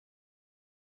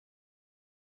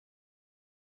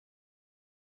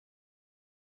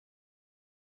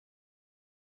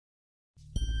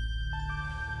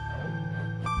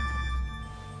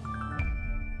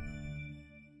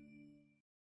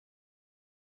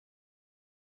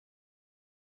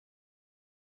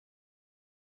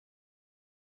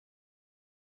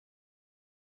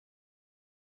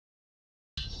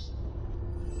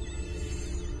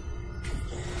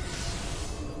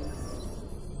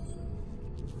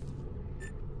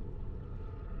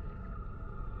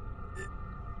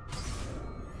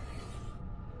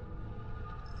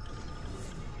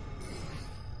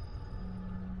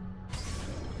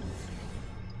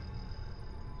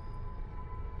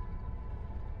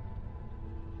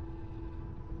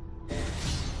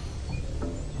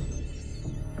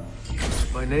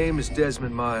My name is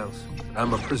Desmond Miles.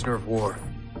 I'm a prisoner of war.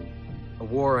 A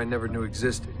war I never knew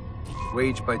existed,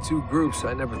 waged by two groups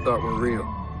I never thought were real.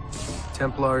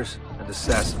 Templars and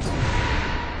Assassins.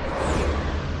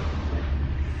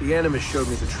 The Animus showed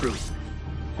me the truth.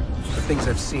 The things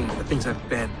I've seen, the things I've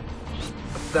been.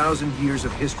 1,000 years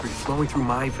of history flowing through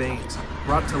my veins,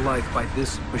 brought to life by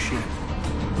this machine.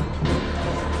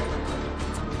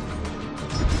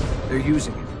 They're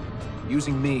using it.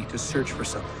 Using me to search for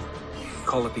something.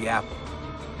 Call it the Apple.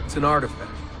 It's an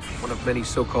artifact, one of many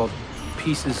so-called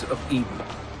pieces of Eden.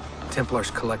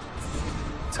 Templars collect them.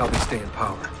 It's how they stay in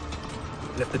power.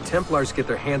 And if the Templars get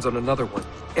their hands on another one,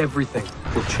 everything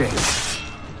will change.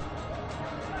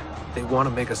 They want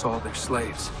to make us all their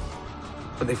slaves.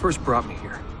 When they first brought me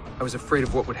here, I was afraid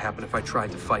of what would happen if I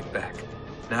tried to fight back.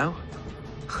 Now?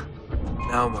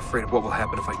 Now I'm afraid of what will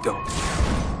happen if I don't.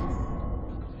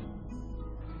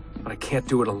 But I can't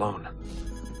do it alone.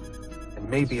 And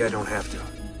maybe I don't have to.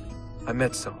 I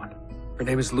met someone. Her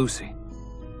name is Lucy.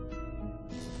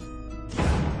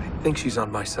 I think she's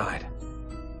on my side.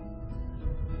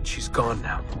 She's gone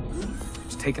now. She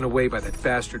was taken away by that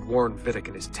bastard Warren Vidic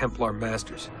and his Templar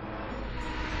masters.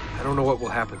 I don't know what will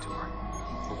happen to her,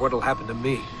 or what'll happen to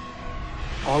me.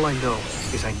 All I know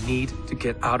is I need to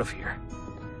get out of here.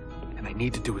 And I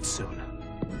need to do it soon.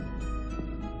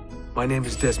 My name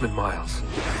is Desmond Miles,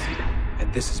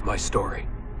 and this is my story.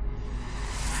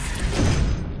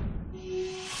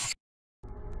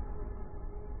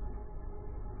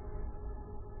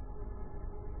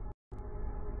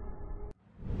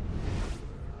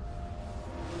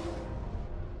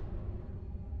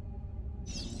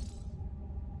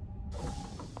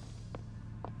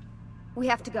 We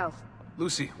have to go.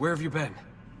 Lucy, where have you been?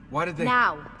 Why did they—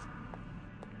 Now!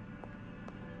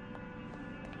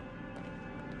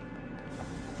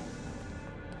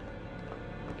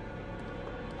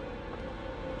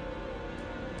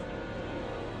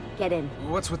 Get in.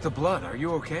 What's with the blood? Are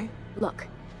you okay? Look,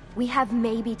 we have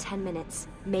maybe 10 minutes,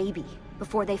 maybe,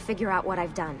 before they figure out what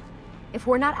I've done. If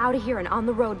we're not out of here and on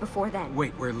the road before then—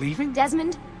 Wait, we're leaving?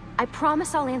 Desmond, I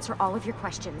promise I'll answer all of your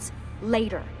questions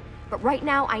later. But right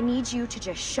now, I need you to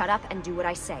just shut up and do what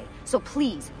I say. So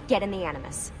please, get in the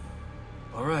Animus.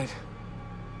 All right.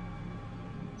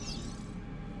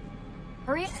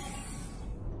 Hurry up.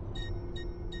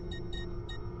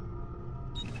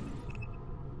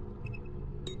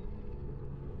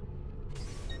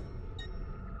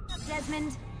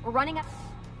 Desmond, we're running up.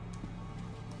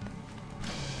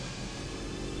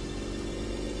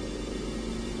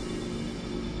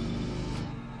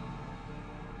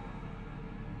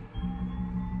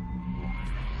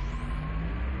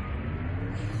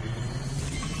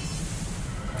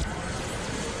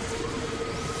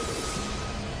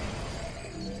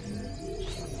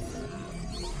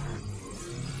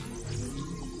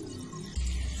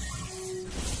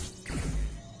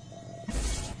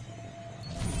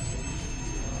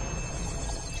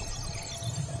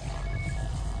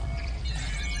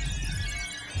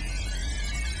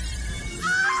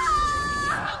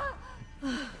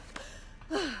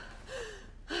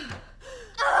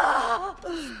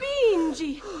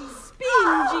 Spingi!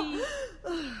 Spingi!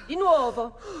 Di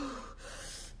nuovo!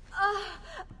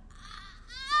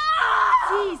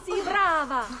 Sì, sì,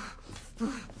 brava!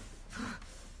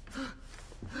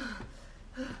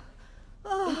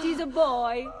 It is a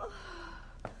boy.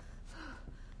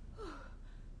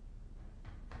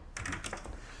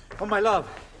 Oh, my love.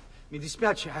 Mi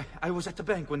dispiace. I was at the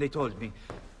bank when they told me.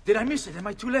 Did I miss it? Am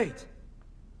I too late?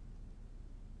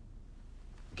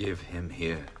 Give him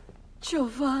here.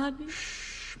 Giovanni.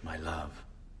 Shh, my love.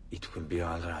 It will be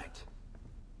all right.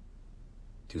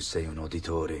 Tu sei un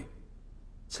uditore.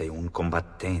 Sei un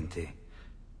combattente.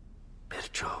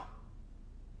 Perciò,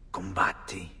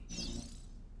 combatti.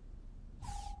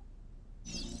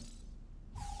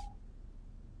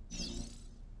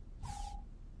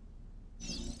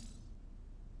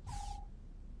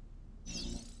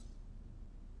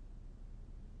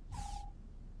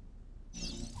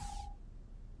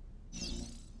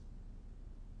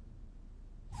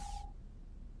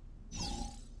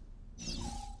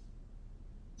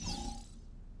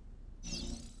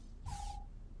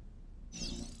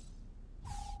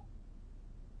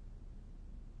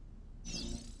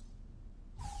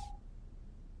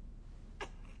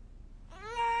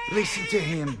 Listen to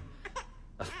him.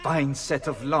 A fine set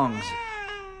of lungs.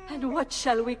 And what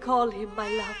shall we call him, my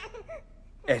love?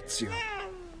 Ezio.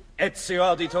 Ezio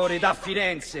Auditore da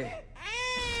Firenze.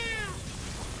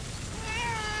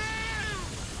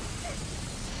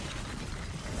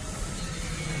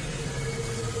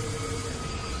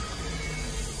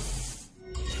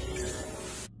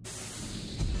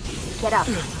 Get up.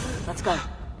 Let's go.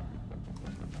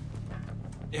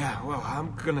 Yeah, well,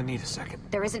 I'm gonna need a second.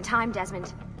 There isn't time,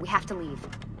 Desmond. We have to leave.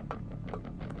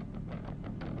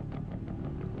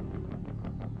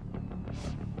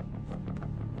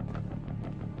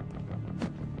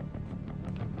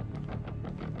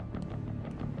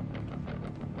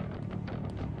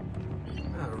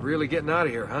 Really getting out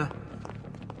of here, huh?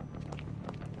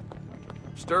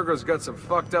 Sturgo's got some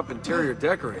fucked up interior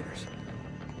decorators.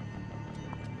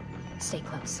 Stay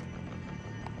close.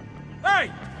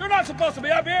 Hey! You're not supposed to be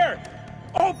up here!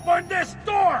 Open this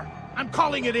door! I'm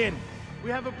calling it in. We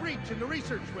have a breach in the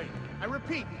research wing. I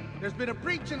repeat, there's been a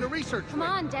breach in the research Come wing.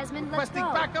 on, Desmond, let's Requesting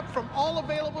go. backup from all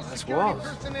available Nice security walls.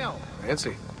 personnel.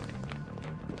 Fancy.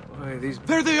 Boy, these...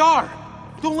 There they are!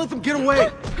 Don't let them get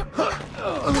away!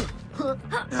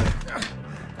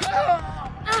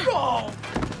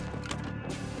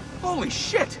 Holy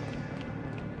shit!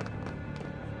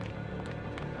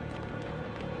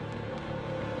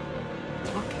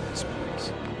 Look at this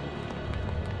place.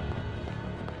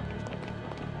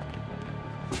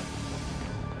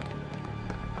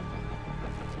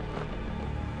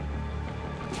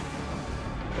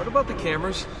 What about the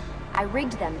cameras? I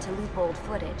rigged them to loop old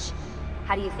footage.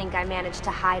 How do you think I managed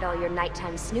to hide all your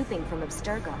nighttime snooping from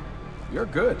Abstergo? You're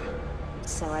good.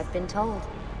 So I've been told.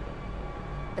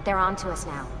 But they're on to us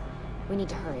now. We need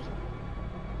to hurry.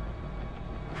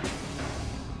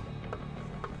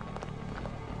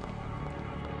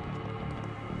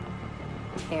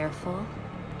 Careful.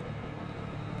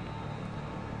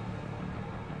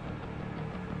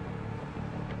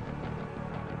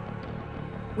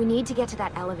 We need to get to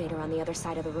that elevator on the other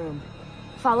side of the room.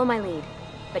 Follow my lead,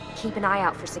 but keep an eye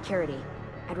out for security.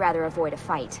 I'd rather avoid a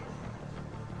fight.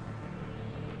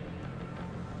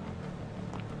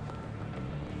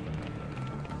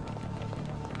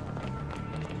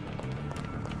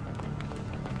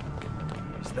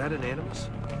 Is that an animus?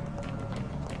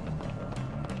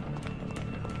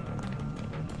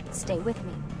 Stay with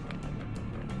me.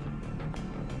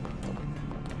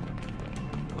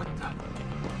 What the...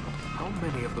 How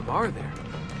many of them are there?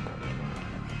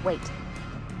 Wait.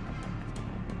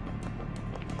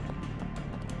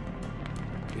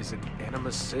 Is it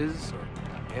animuses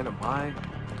or animi?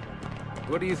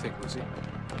 What do you think, Lucy?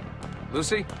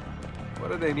 Lucy?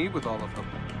 What do they need with all of them?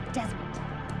 Desmond.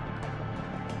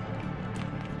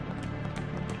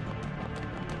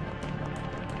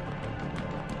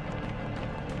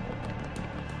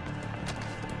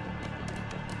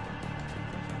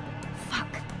 Fuck.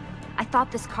 I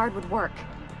thought this card would work.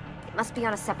 It must be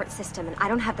on a separate system, and I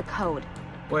don't have the code.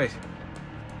 Wait.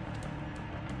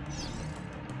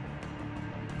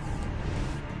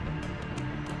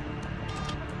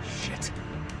 Shit.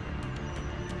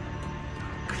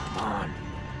 Come on.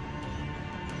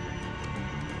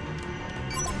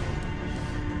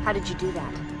 How did you do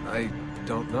that? I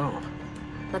don't know.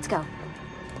 Let's go.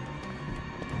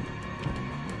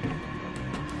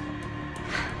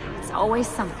 It's always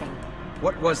something.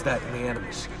 What was that in the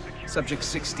animus? Subject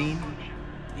 16?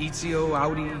 Ezio,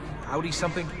 Audi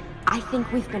something? I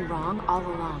think we've been wrong all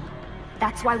along.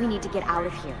 That's why we need to get out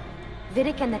of here.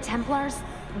 Vidic and the Templars,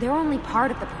 they're only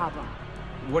part of the problem.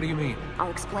 What do you mean? I'll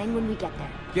explain when we get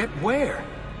there. Get where?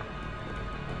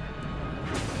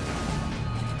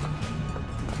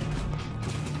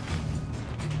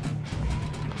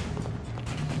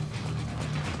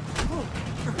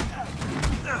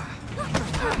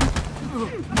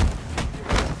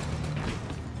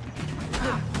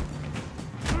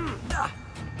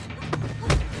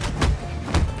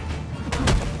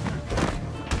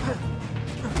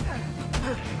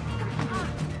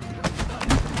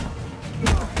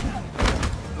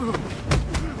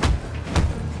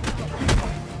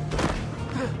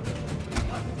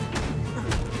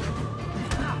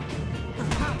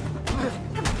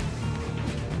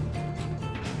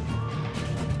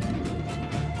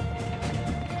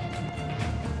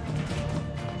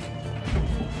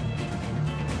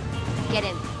 Get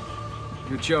in.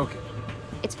 You're joking.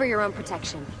 It's for your own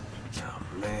protection. Oh,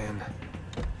 man.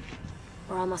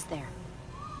 We're almost there.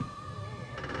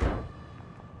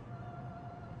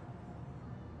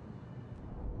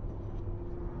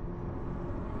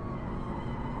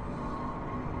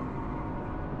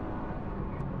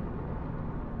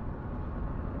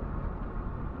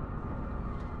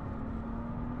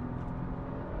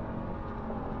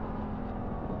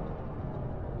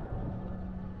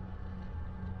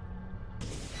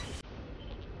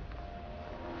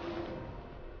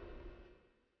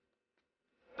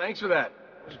 Thanks for that.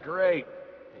 It was great.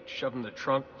 Shoving the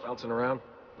trunk, bouncing around.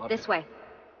 Loved This it. way.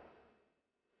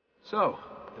 So,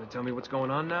 gonna tell me what's going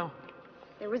on now?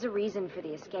 There was a reason for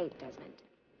the escape, Desmond.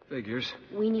 Figures.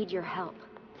 We need your help.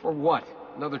 For what?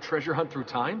 Another treasure hunt through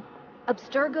time?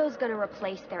 Abstergo's gonna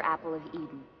replace their Apple of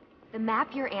Eden. The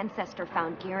map your ancestor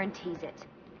found guarantees it.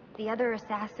 The other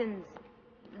assassins,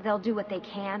 they'll do what they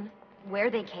can, where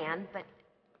they can, but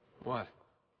What?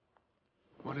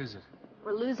 What is it?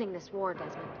 we're losing this war,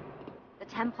 Desmond. The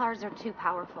Templars are too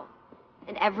powerful.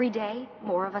 And every day,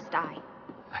 more of us die.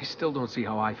 I still don't see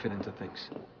how I fit into things.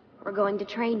 We're going to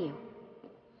train you.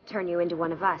 Turn you into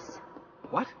one of us.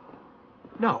 What?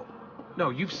 No. No,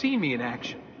 you've seen me in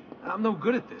action. I'm no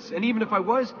good at this, and even if I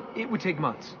was, it would take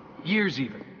months. Years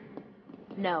even.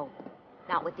 No.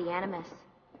 Not with the Animus.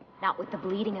 Not with the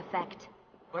bleeding effect.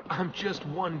 But I'm just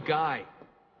one guy.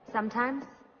 Sometimes,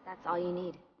 that's all you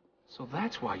need. So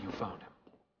that's why you found him.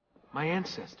 My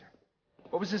ancestor.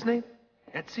 What was his name?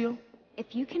 Ezio?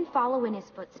 If you can follow in his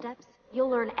footsteps, you'll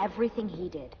learn everything he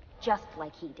did, just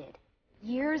like he did.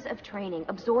 Years of training,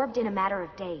 absorbed in a matter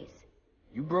of days.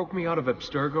 You broke me out of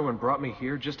Abstergo and brought me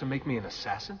here just to make me an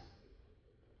assassin?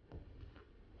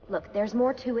 Look, there's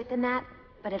more to it than that,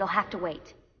 but it'll have to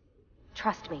wait.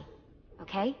 Trust me,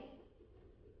 okay?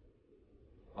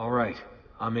 All right,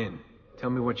 I'm in. Tell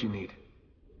me what you need.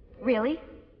 Really?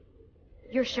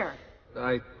 You're sure?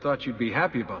 I thought you'd be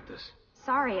happy about this.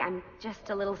 Sorry, I'm just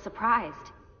a little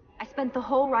surprised. I spent the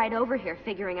whole ride over here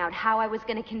figuring out how I was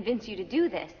gonna convince you to do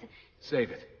this.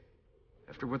 Save it.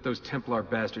 After what those Templar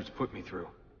bastards put me through,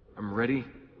 I'm ready,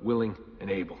 willing, and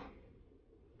able.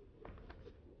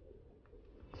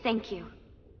 Thank you.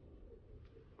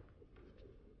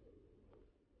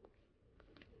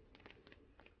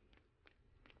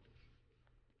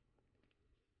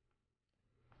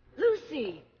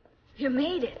 Lucy, you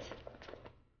made it.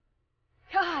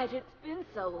 God, it's been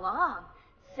so long.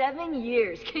 7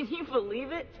 years, can you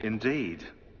believe it? Indeed.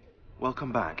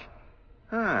 Welcome back.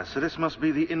 Ah, so this must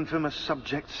be the infamous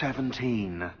Subject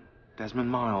 17. Desmond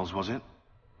Miles, was it?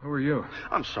 Who are you?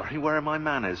 I'm sorry, where are my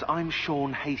manners? I'm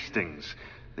Sean Hastings.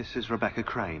 This is Rebecca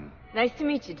Crane. Nice to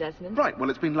meet you, Desmond. Right, well,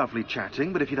 it's been lovely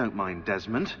chatting, but if you don't mind,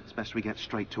 Desmond, it's best we get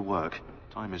straight to work.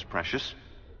 Time is precious.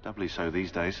 Doubly so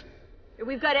these days.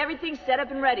 We've got everything set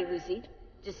up and ready, Lucy.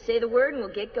 Just say the word and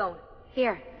we'll get going.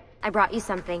 Here, I brought you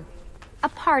something. A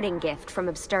parting gift from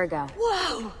Abstergo.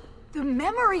 Whoa! The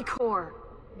memory core!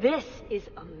 This is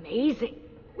amazing.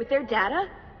 With their data,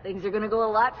 things are gonna go a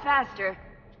lot faster.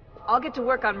 I'll get to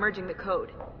work on merging the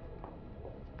code.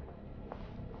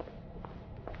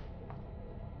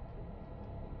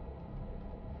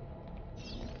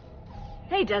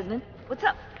 Hey, Desmond. What's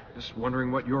up? Just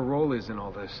wondering what your role is in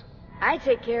all this. I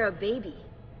take care of Baby.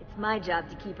 It's my job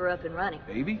to keep her up and running.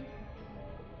 Baby?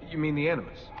 You mean the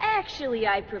Animus? Actually,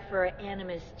 I prefer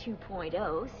Animus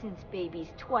 2.0, since Baby's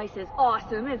twice as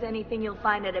awesome as anything you'll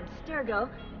find at Abstergo.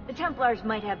 The Templars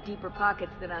might have deeper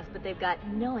pockets than us, but they've got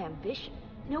no ambition,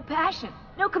 no passion,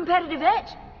 no competitive edge.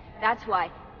 That's why,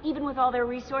 even with all their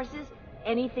resources,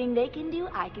 anything they can do,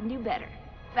 I can do better.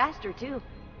 Faster, too.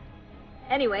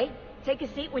 Anyway, take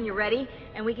a seat when you're ready,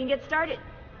 and we can get started.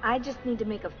 I just need to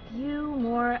make a few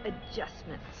more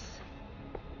adjustments.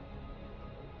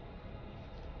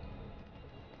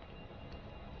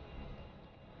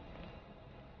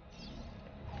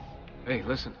 Hey,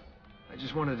 listen. I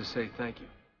just wanted to say thank you.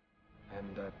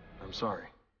 And, I'm sorry.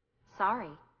 Sorry.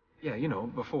 Yeah, you know,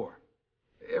 before.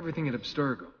 Everything at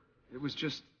Abstergo. It was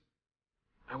just...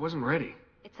 I wasn't ready.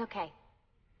 It's okay.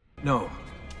 No.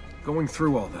 Going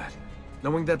through all that.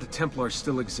 Knowing that the Templars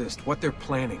still exist, what they're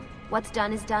planning. What's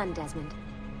done is done, Desmond.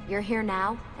 You're here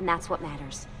now, and that's what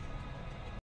matters.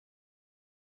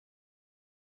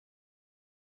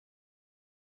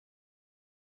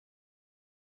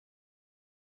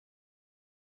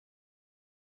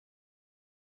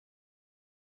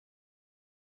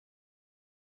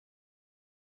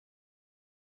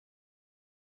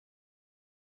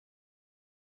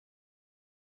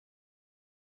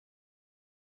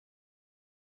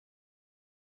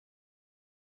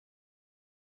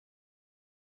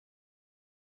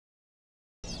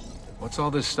 What's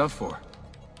all this stuff for?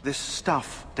 This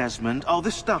stuff, Desmond. Oh,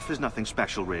 this stuff is nothing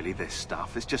special, really, this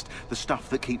stuff. It's just the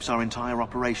stuff that keeps our entire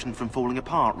operation from falling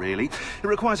apart, really. It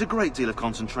requires a great deal of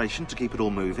concentration to keep it all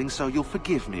moving, so you'll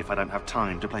forgive me if I don't have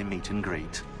time to play meet and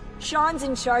greet. Sean's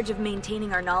in charge of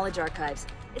maintaining our knowledge archives.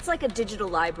 It's like a digital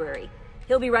library.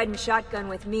 He'll be riding shotgun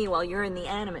with me while you're in the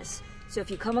Animus. So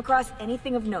if you come across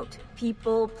anything of note,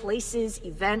 people, places,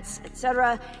 events,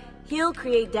 etc., he'll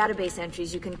create database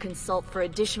entries you can consult for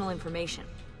additional information.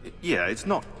 Yeah, it's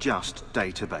not just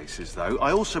databases, though.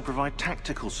 I also provide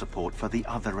tactical support for the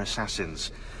other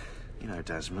assassins. You know,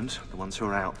 Desmond, the ones who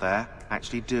are out there,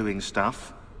 actually doing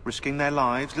stuff, risking their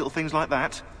lives, little things like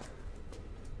that.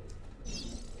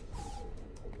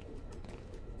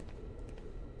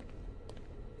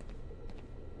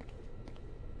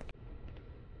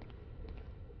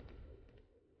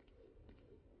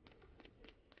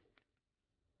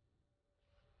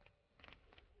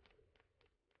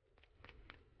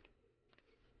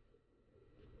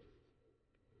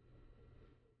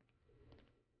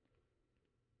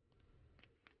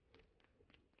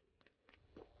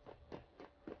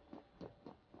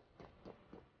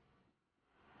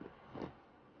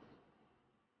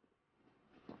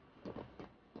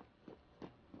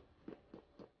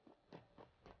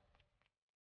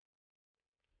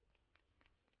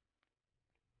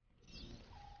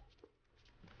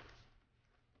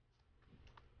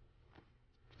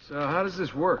 So how does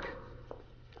this work?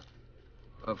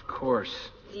 Of course.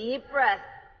 Deep breath.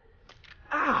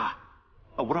 Ah!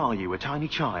 Oh, what are you, a tiny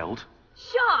child?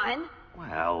 Sean!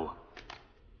 Well...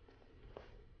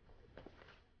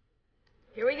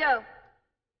 Here we go.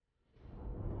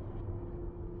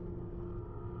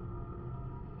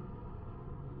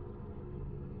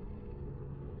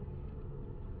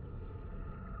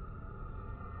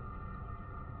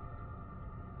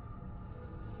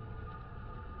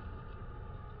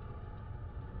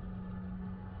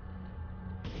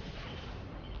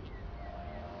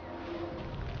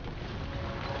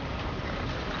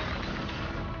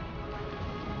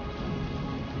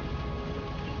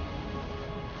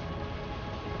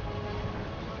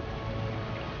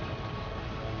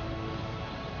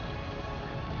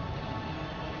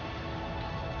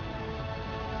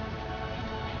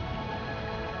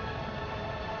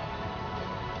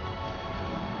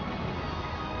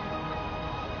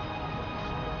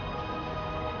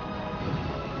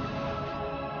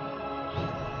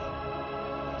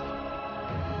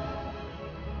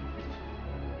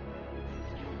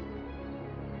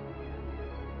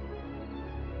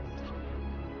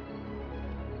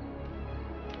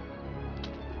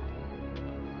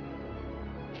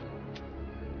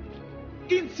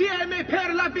 Insieme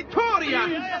per la vittoria!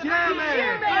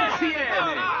 Insieme!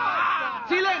 Insieme!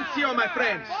 Silenzio, my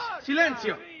friends!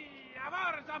 Silenzio!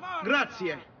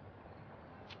 Grazie.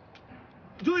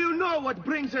 Do you know what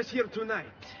brings us here tonight?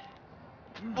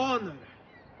 Honor.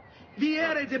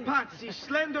 Viere de Pazzi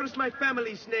slanders my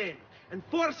family's name and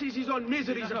forces his own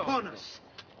miseries upon us.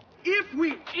 If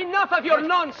we... Enough of your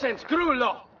nonsense,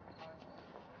 Grullo!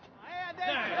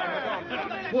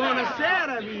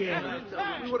 Buonasera, Viere.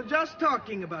 We were just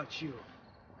talking about you.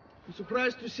 I'm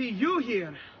surprised to see you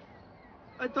here.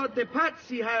 I thought the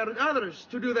Pazzi hired others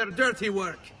to do their dirty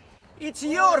work. It's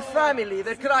your family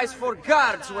that cries for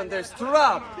guards when there's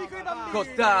trouble,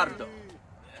 Cotardo.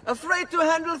 Afraid to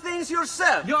handle things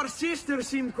yourself? Your sister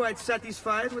seemed quite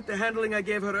satisfied with the handling I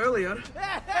gave her earlier.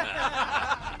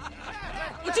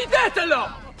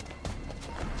 Uccidetelo!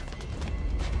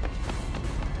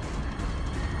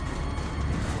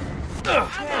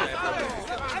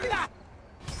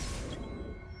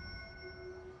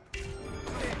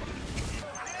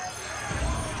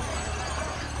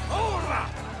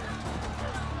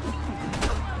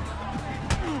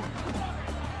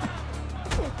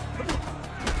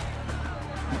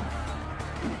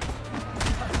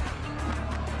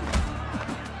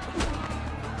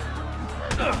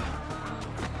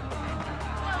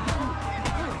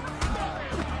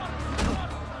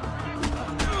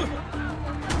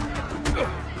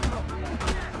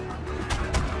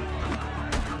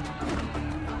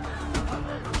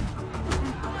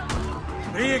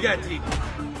 Brigati!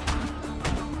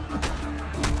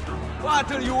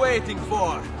 What are you waiting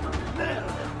for?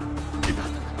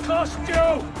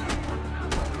 Costume!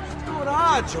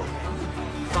 Coraggio!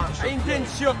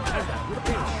 Intenzione!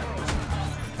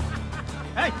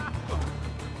 Hey!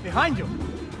 Behind you!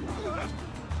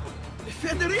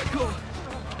 Federico!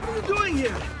 What are you doing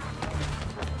here?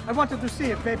 I wanted to see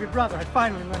if baby brother had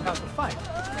finally learned how to fight.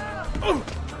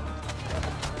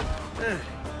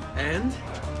 And?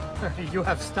 You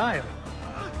have style.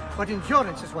 But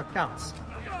endurance is what counts.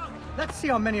 Let's see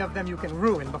how many of them you can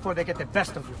ruin before they get the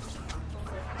best of you.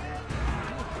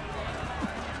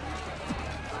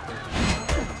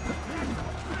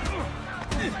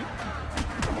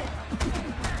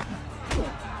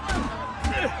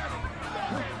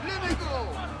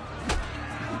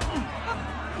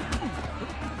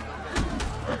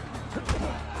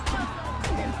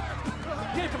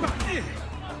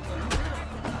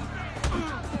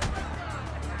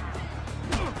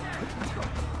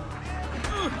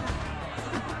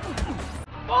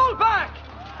 Fall back!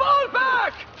 Fall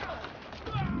back!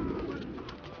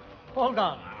 Hold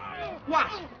on. What?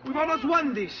 We've almost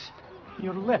won this.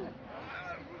 Your lip.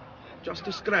 Just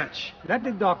a scratch. Let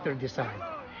the doctor decide.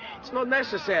 It's not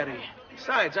necessary.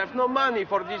 Besides, I've no money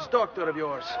for this doctor of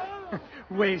yours.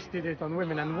 Wasted it on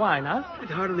women and wine, huh? I'd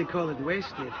hardly call it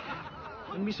wasted.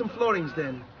 Lend me some florins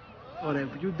then. Or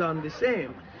have you done the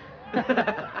same?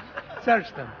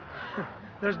 Search them.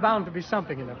 There's bound to be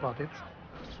something in their pockets.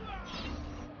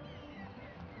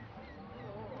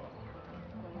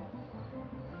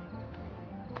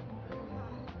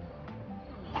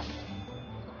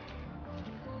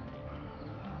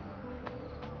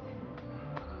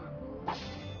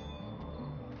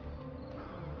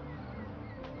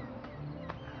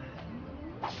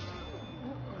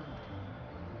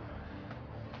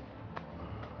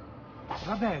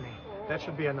 Va bene. That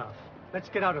should be enough. Let's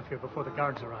get out of here before the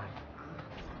guards arrive.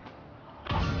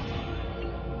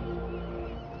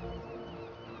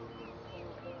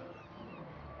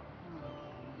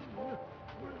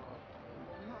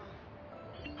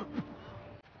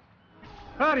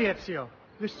 Hurry, Ezio.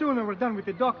 The sooner we're done with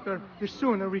the doctor, the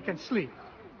sooner we can sleep.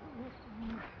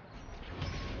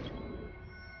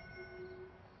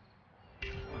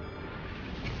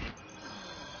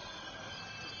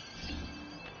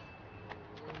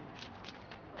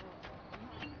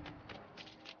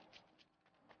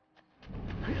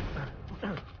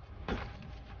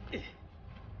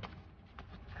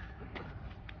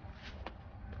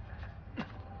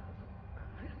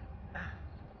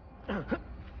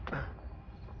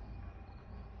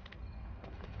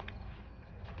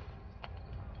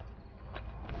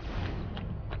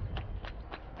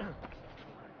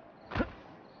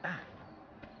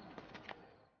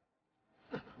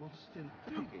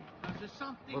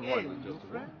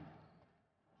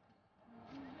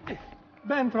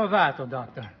 Ben trovato,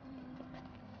 Doctor.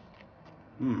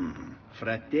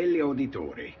 Fratelli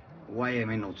auditori, why am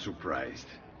I not surprised?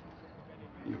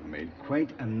 You've made quite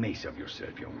a mess of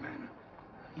yourself, young man.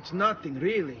 It's nothing,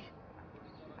 really.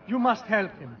 You must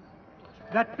help him.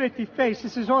 That pretty face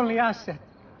is his only asset.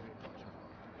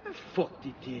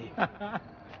 Fottiti.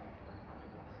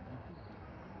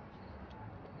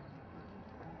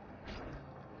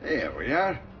 There we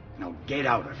are. Now get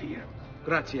out of here.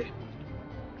 Grazie.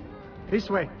 This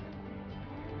way.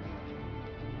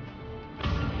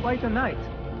 Quite a night.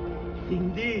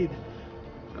 Indeed.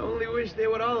 I only wish they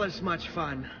were all as much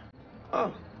fun.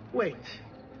 Oh, wait.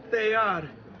 They are.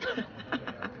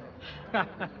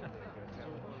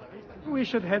 We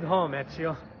should head home,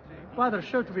 Ezio. Father's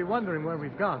sure to be wondering where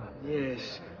we've gone.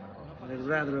 Yes. I'd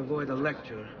rather avoid a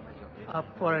lecture. Up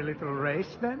for a little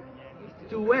race, then?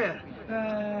 To where?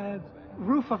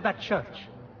 Roof of that church.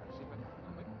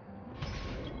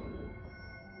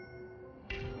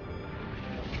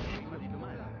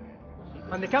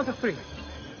 On the count of 3.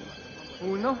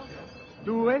 1,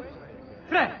 2,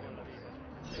 3.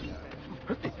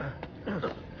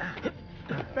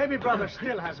 Baby brother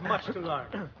still has much to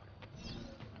learn.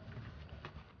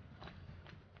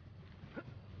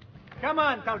 Come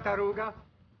on, Tartaruga.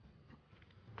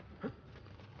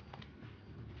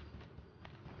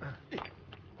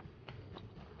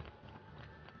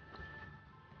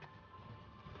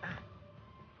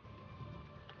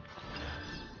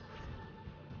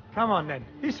 Come on, then.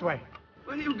 This way.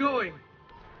 Where are you going?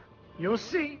 You'll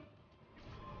see.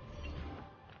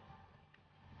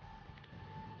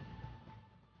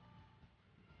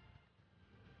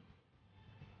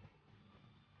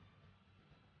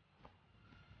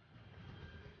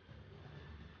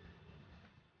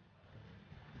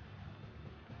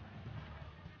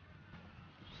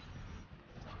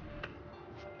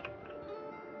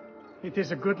 It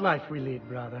is a good life we lead,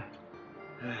 brother.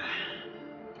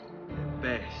 The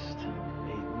best.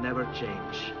 May it never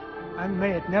change. And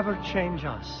may it never change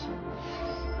us.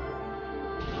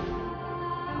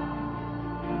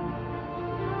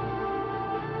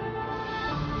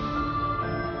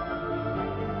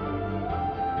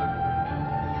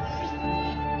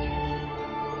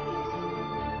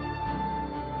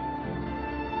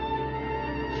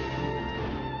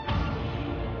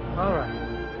 All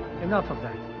right. Enough of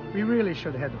that. We really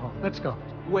should head home. Let's go.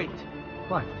 Wait.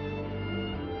 What?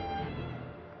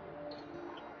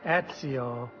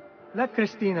 Ezio, let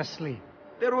Christina sleep.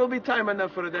 There will be time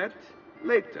enough for that.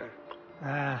 Later.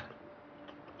 Ah.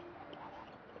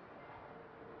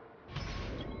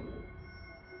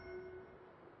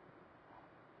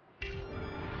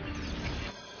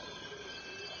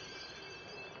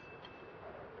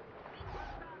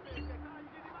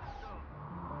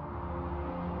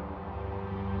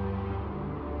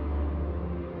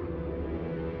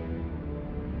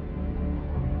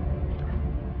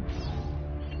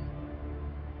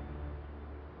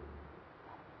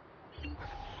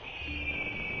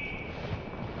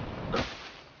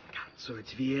 So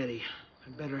it's Vieri.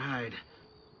 I'd better hide.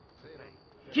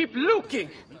 Keep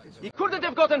looking! He couldn't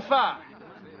have gotten far!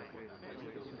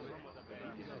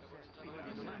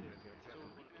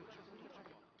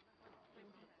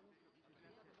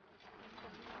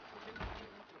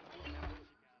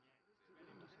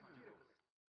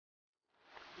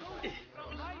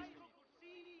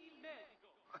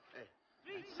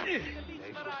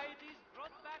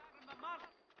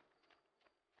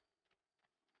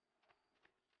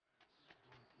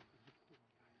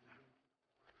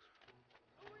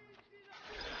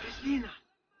 Christina!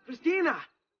 Christina!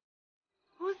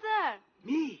 Who's there?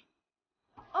 Me!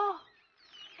 Oh,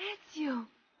 Ezio.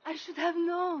 I should have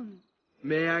known.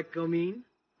 May I come in?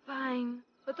 Fine,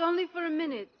 but only for a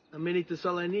minute. A minute is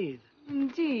all I need.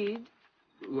 Indeed.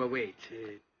 Well, wait.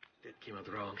 That came out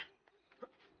wrong.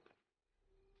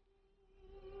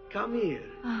 Come here.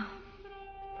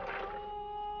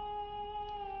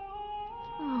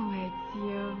 Oh,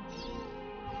 Ezio.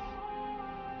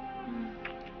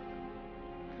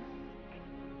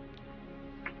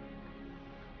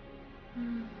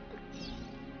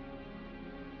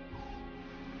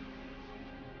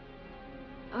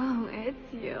 Oh,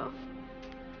 Ezio.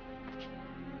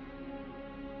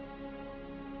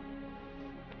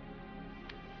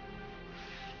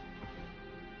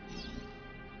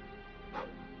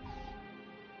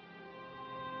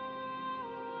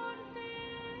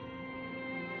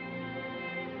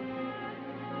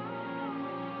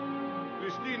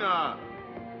 Cristina!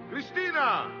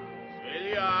 Cristina!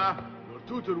 Celia! Your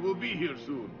tutor will be here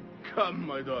soon. Come,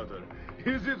 my daughter.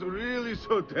 Is it really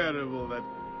so terrible that...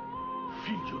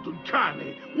 Figlio d'un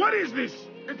cane! What is this?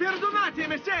 Perdonate,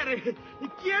 messere!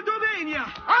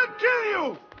 NgDinhNha! I'll kill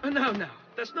you! No,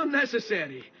 that's not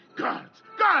necessary. Guards!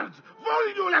 Guards!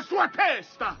 Voglio la sua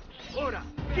testa! Ora,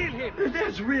 kill him!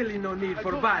 There's really no need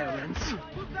for violence.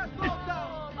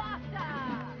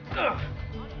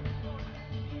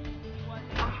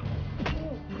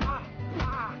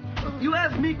 You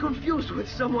have me confused with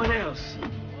someone else.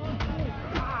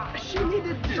 She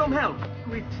needed some help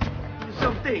with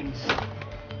some things.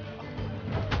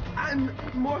 I'm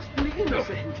mostly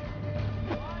innocent.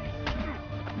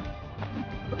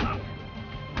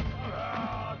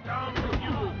 Down with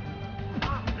you!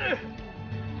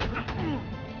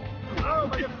 Oh,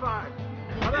 ma che fai?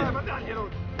 Allora, ma daglielo!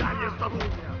 Dagli sta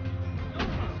pugna!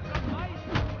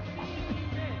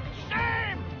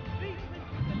 Shame!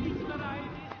 These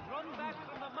varieties run back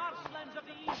from the marshlands of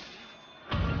the east.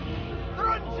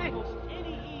 Almost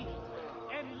any heat,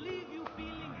 and leave you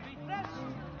feeling refreshed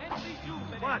and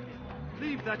rejuvenated. What?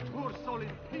 Leave that poor soul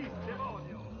in peace,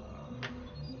 demonio!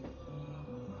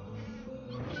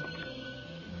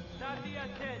 State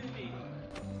attenti.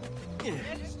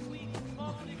 Next week's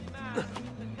morning mass in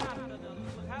the Cardinal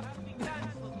will have to be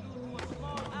cancelled due to a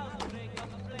small outbreak of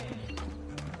the plague.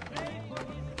 Pray for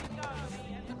his recovery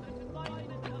and the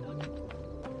disappointment of the...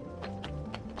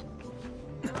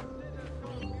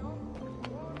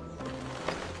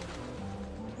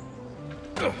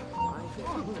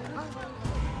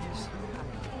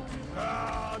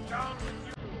 Down with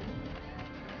you!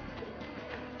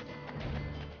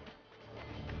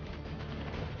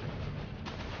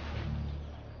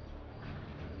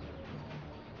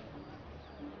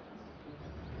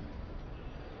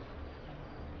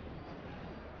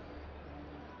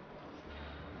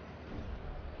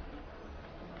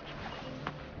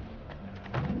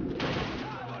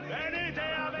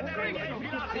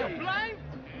 You're blind?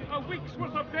 A week's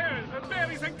worth of pears and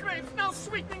berries and grapes now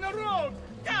sweetening a road!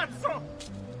 Cazzo!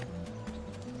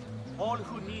 All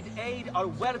who need aid are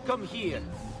welcome here.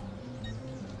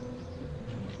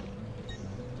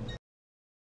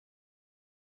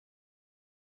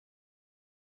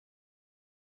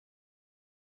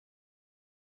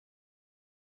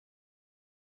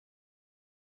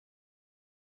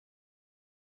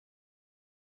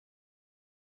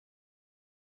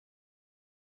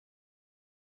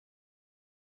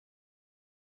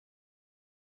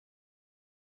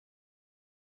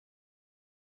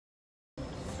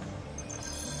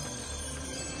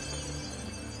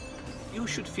 You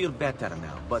should feel better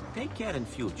now, but take care in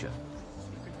future.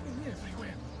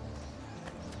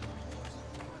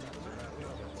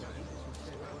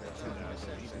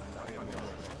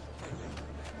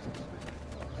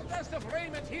 The best of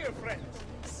raiment here, friends.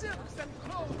 Silks and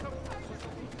clothes of finest.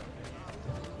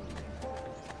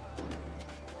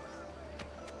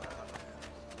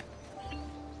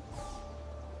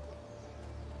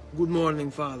 Good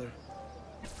morning, Father.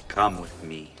 Come with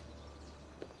me.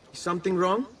 Is something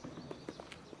wrong?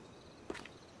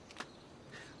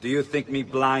 Do you think me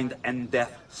blind and deaf,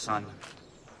 son?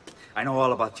 I know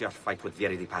all about your fight with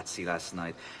Vieri di Pazzi last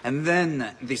night. And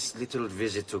then this little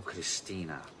visit to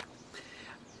Cristina.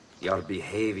 Your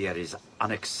behavior is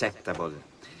unacceptable.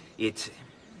 It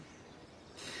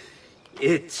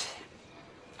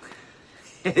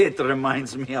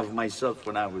reminds me of myself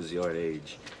when I was your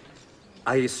age.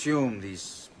 I assume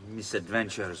these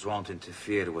misadventures won't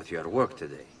interfere with your work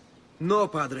today. No,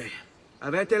 Padre.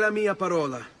 Avete la mia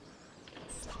parola.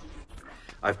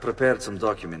 I've prepared some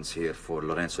documents here for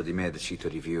Lorenzo di Medici to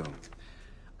review.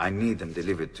 I need them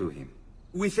delivered to him.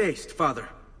 With haste, Father.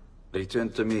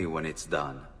 Return to me when it's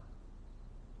done.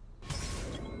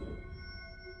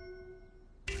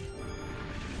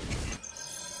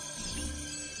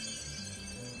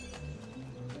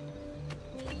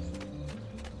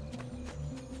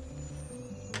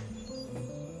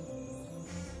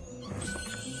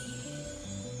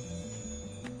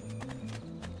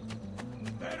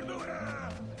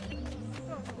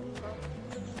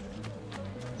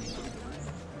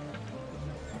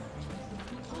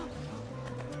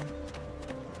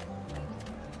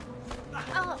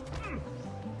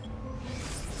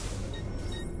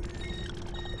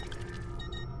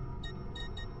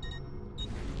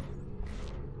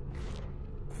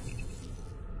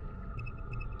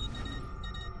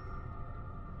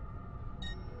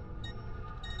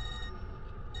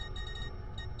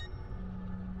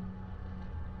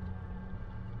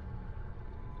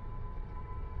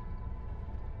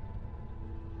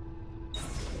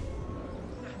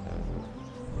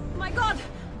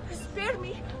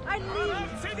 I need...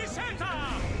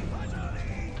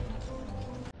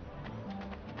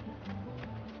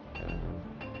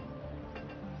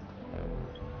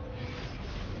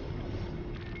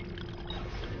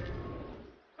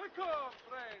 Come,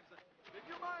 friends. Did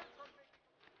you mind something?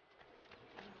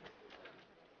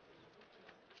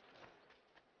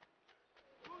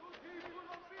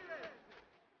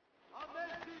 A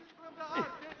message from the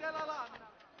Arte della Lana.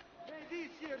 May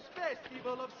this year's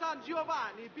festival of San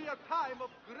Giovanni be a time of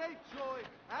great joy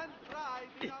and pride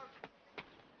in our...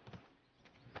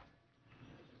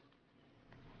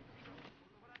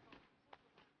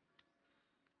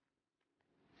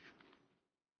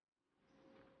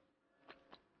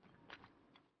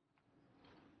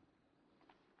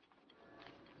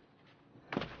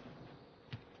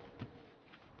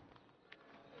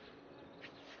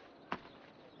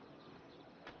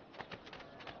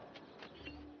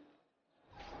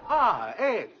 Ah,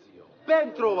 Ezio,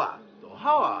 ben trovato.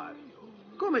 How are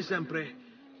you? Come sempre.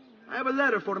 I have a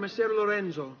letter for Messer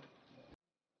Lorenzo.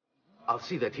 I'll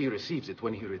see that he receives it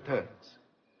when he returns.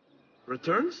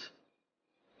 Returns?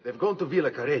 They've gone to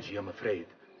Villa Careggi, I'm afraid,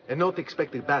 and not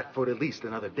expected back for at least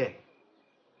another day.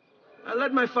 I'll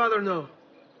let my father know.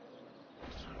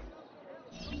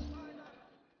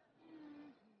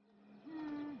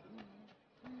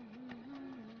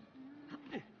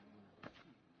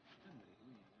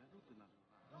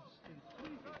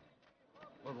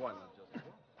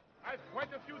 I've quite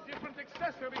a few different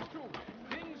accessories, too.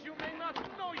 Things you may not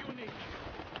know you need.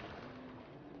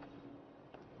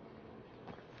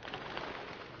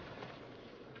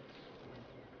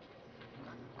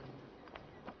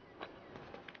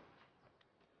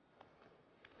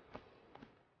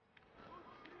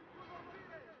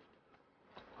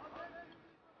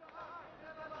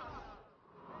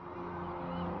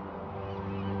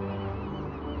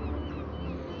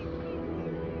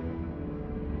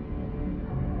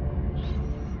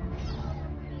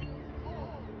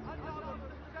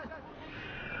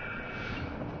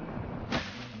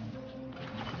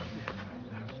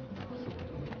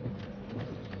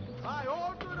 By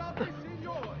order of the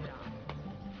Signoria,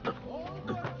 all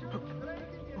merchants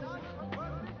trading in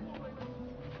unconverted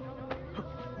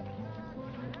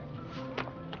women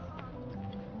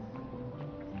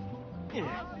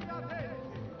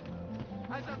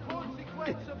as a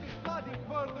consequence of the flooding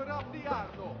further up the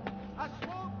Arno, a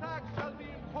small tax shall be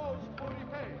imposed for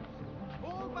repairs.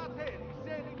 All batteries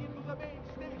sailing into the main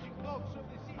staging docks of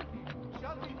the city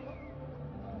shall be...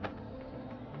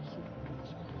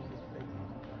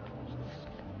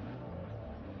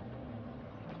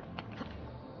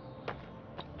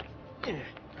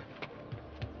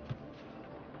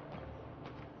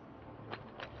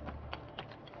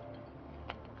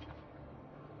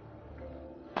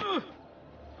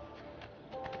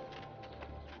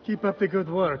 Keep up the good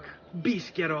work.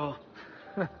 Bischero.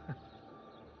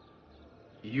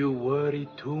 You worry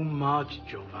too much,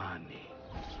 Giovanni.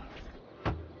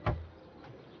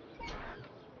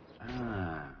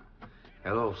 Ah,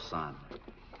 hello, son.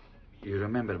 You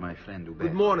remember my friend Ube?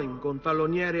 Good morning,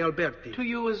 Gonfaloniere Alberti. To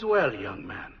you as well, young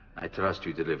man. I trust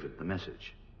you delivered the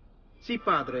message. Si,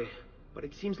 padre. But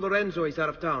it seems Lorenzo is out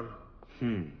of town.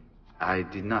 I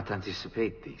did not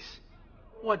anticipate this.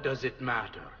 What does it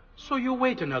matter? So you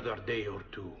wait another day or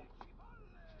two.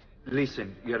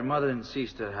 Listen, your mother and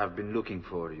sister have been looking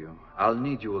for you. I'll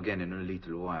need you again in a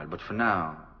little while, but for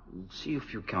now, see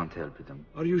if you can't help them.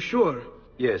 Are you sure?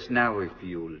 Yes, now if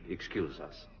you'll excuse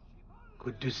us.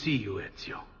 Good to see you,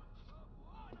 Ezio.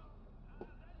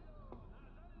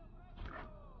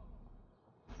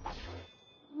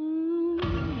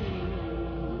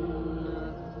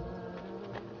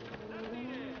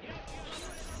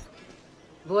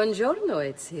 Buongiorno,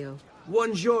 Ezio.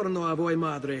 Buongiorno a voi,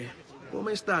 madre.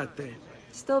 Come state?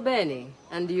 Sto bene.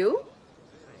 And you?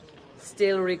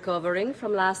 Still recovering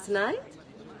from last night?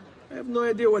 I have no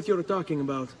idea what you're talking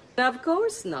about. Of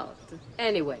course not.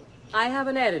 Anyway, I have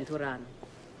an errand to run.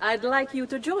 I'd like you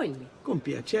to join me. Con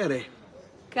piacere.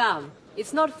 Come.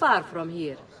 It's not far from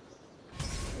here.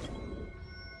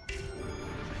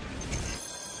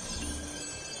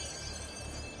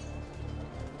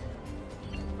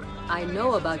 I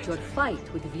know about your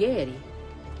fight with Vieri.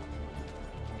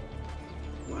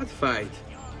 What fight?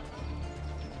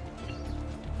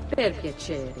 Per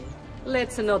piacere.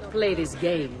 Let's not play this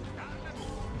game.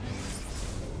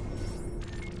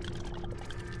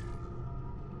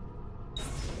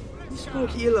 He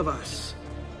spoke ill of us.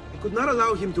 I could not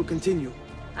allow him to continue.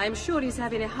 I'm sure he's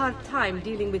having a hard time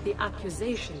dealing with the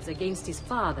accusations against his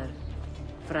father.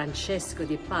 Francesco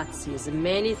di Pazzi is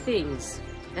many things,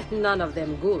 and none of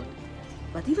them good.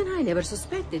 But even I never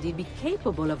suspected he'd be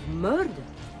capable of murder.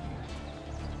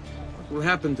 will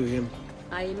happen to him?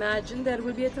 I imagine there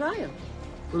will be a trial.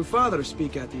 Will Father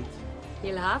speak at it?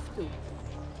 He'll have to.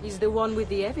 He's the one with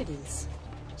the evidence.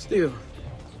 Still,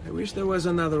 I wish there was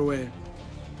another way.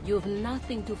 You've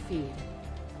nothing to fear.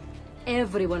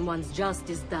 Everyone wants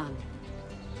justice done.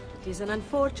 It is an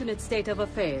unfortunate state of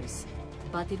affairs,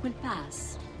 but it will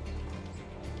pass.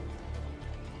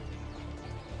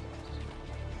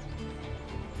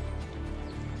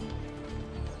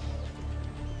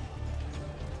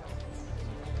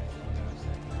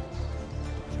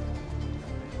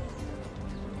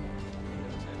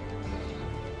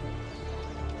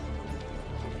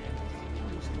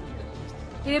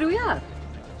 Here we are.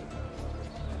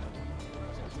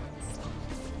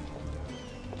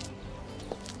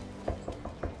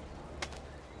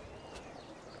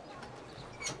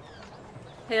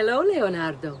 Hello,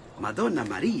 Leonardo. Madonna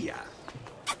Maria.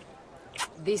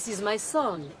 This is my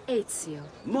son, Ezio.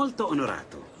 Molto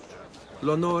onorato.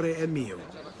 L'onore è mio.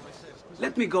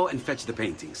 Let me go and fetch the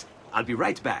paintings. I'll be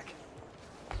right back.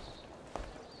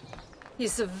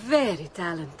 He's very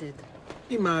talented.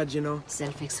 Immagino.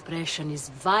 Self-expression is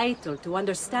vital to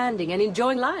understanding and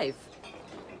enjoying life.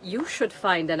 You should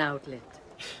find an outlet.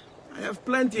 I have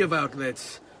plenty of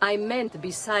outlets. I meant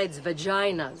besides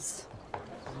vaginas.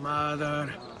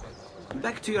 Mother.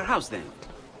 Back to your house, then.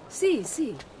 Si.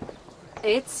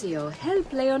 Ezio,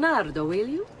 help Leonardo, will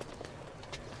you?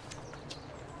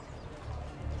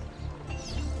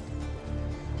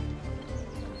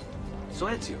 So,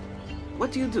 Ezio,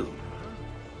 what do you do?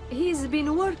 He's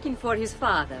been working for his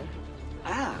father.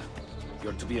 Ah,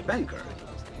 you're to be a banker.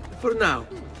 For now.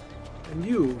 And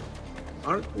you?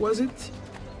 Art, was it?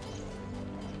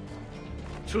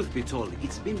 Truth be told,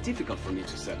 it's been difficult for me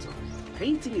to settle.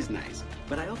 Painting is nice,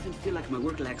 but I often feel like my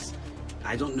work lacks,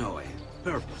 I don't know, a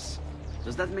purpose.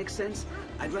 Does that make sense?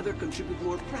 I'd rather contribute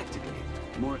more practically,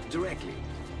 more directly.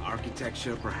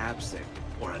 Architecture, perhaps,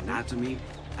 or anatomy.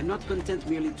 I'm not content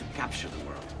merely to capture the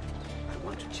world. I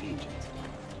want to change it.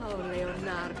 Oh,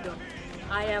 Leonardo,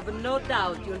 I have no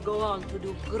doubt you'll go on to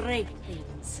do great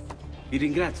things. Vi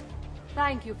ringrazio.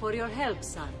 Thank you for your help,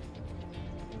 son.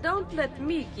 Don't let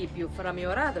me keep you from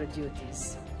your other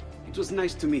duties. It was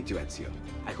nice to meet you, Ezio.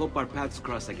 I hope our paths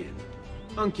cross again.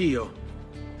 Anch'io.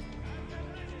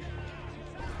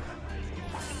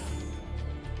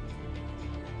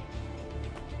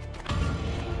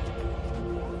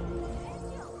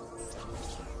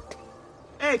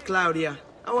 Hey, Claudia.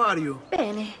 How are you?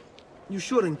 Bene. You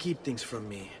shouldn't keep things from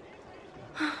me.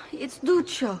 It's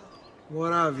Duccio.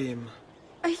 What of him?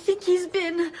 I think he's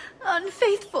been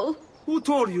unfaithful. Who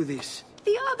told you this?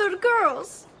 The other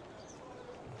girls.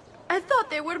 I thought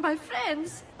they were my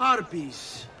friends.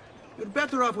 Harpies. You're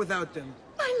better off without them.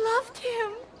 I loved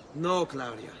him. No,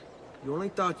 Claudia. You only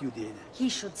thought you did. He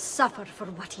should suffer for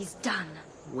what he's done.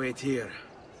 Wait here.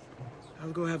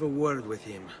 I'll go have a word with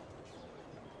him.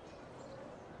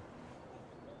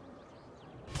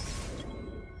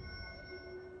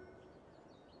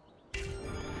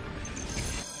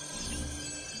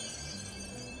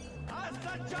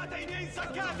 Assaggiate I miei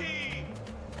insaccati!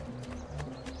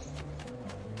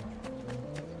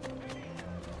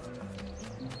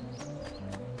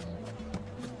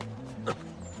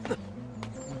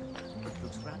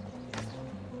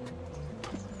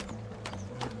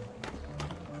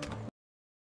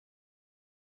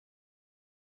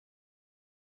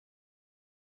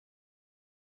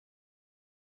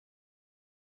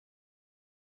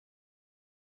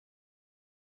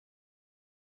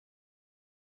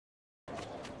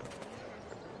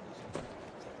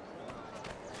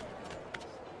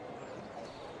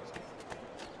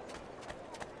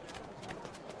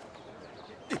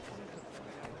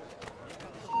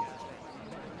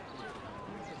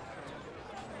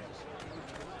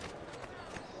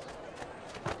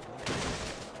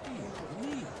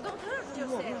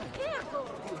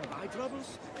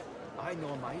 Troubles? I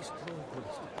know Maestro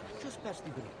Quilster, just past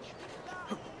the bridge.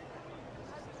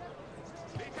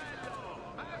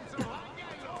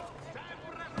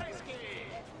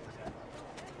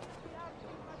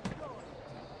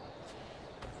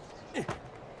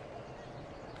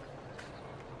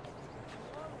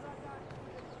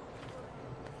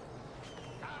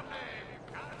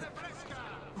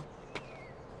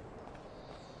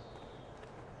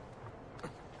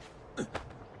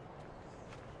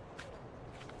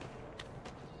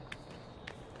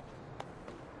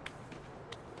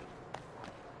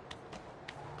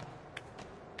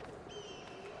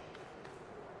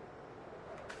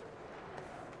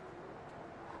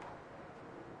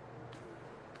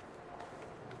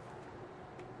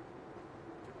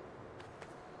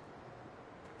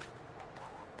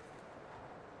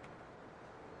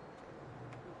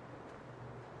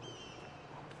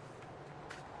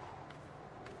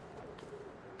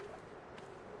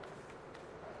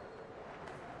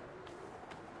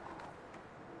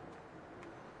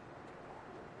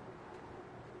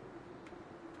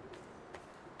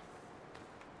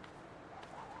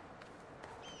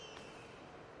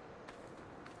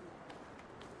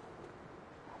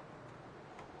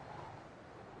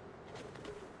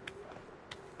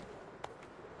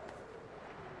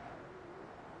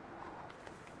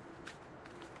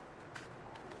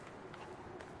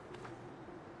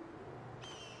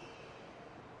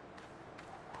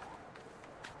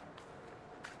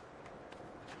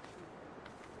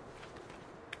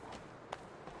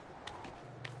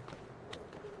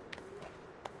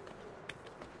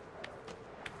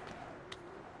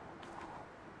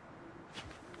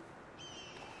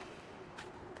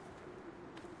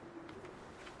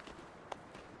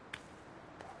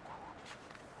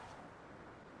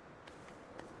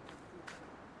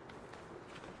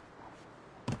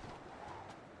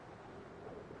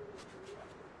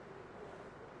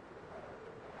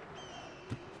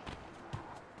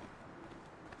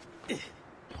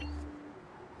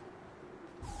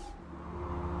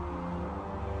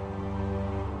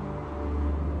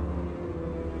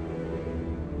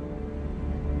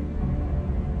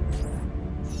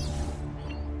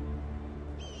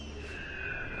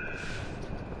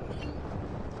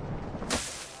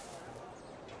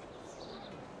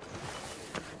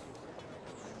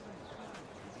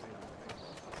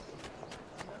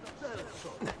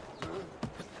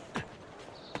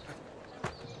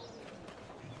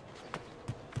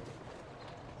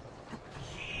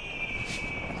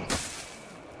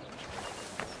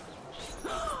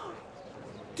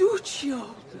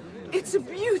 Duccio! It's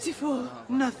beautiful!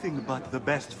 Nothing but the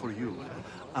best for you,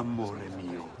 amore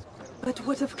mio. But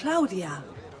what of Claudia?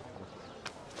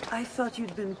 I thought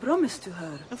you'd been promised to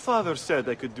her. The father said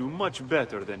I could do much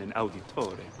better than an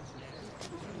auditore.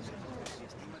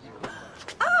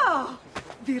 Ah!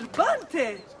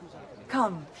 Birbante!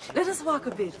 Come, let us walk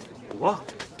a bit.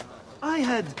 What? I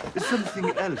had something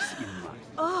else in mind.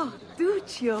 Oh,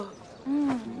 Duccio.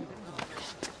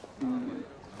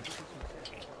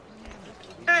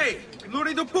 Hey,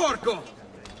 Lurido Porco!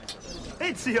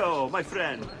 Ezio, my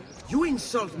friend. You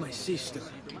insult my sister,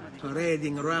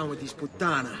 parading around with this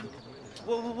puttana.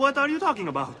 What are you talking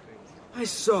about? I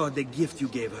saw the gift you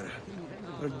gave her.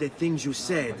 Heard the things you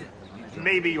said.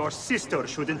 Maybe your sister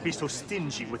shouldn't be so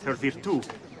stingy with her virtù.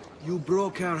 You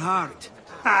broke her heart.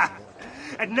 Ha!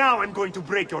 And now I'm going to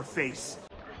break your face.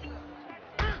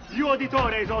 You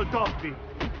auditores all talk me,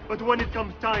 but when it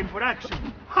comes time for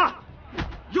action, ha!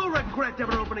 You'll regret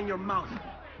ever opening your mouth.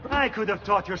 I could have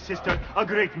taught your sister a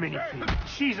great many things.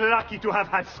 She's lucky to have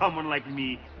had someone like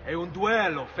me. È un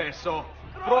duello, Fesso.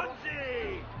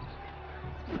 Bronzi!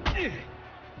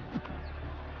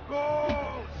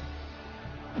 Goals!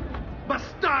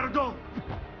 Bastardo!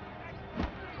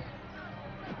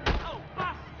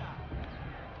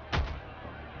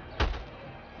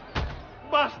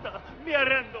 Basta! Mi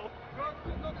arrendo!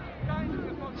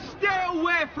 Stay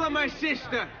away from my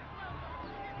sister!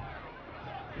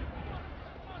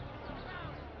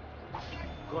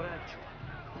 Coraggio.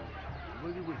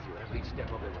 We'll be with you every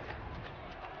step of the way.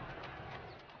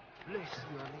 Bless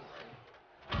you, amici.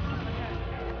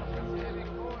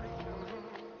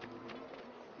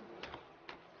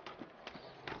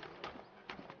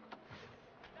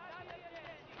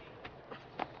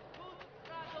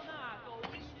 Radonato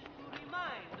wishes to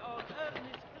remind all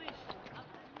earnest Christians of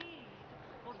the need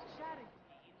for charity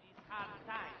in these hard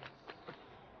times.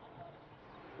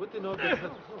 What in all this has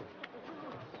come?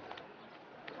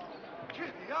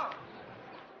 Kitty, up!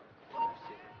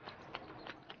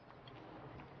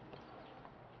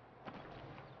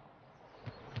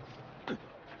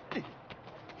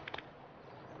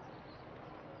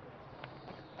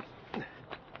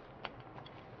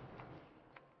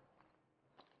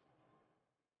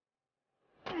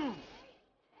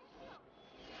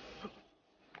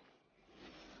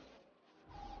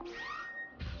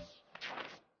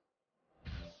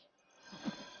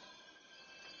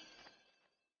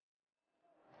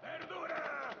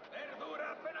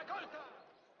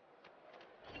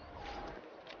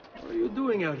 What are you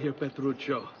doing out here,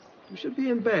 Petruccio? You should be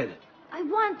in bed. I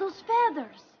want those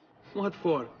feathers. What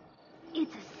for?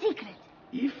 It's a secret.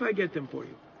 If I get them for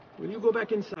you, will you go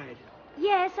back inside?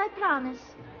 Yes, I promise.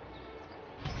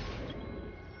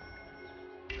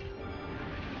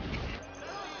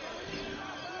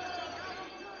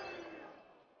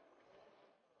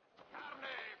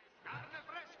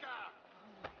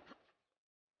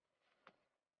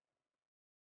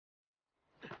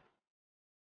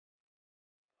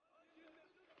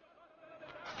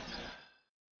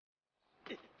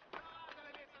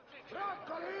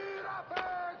 Broccoli, rape,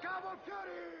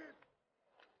 cavolfiori!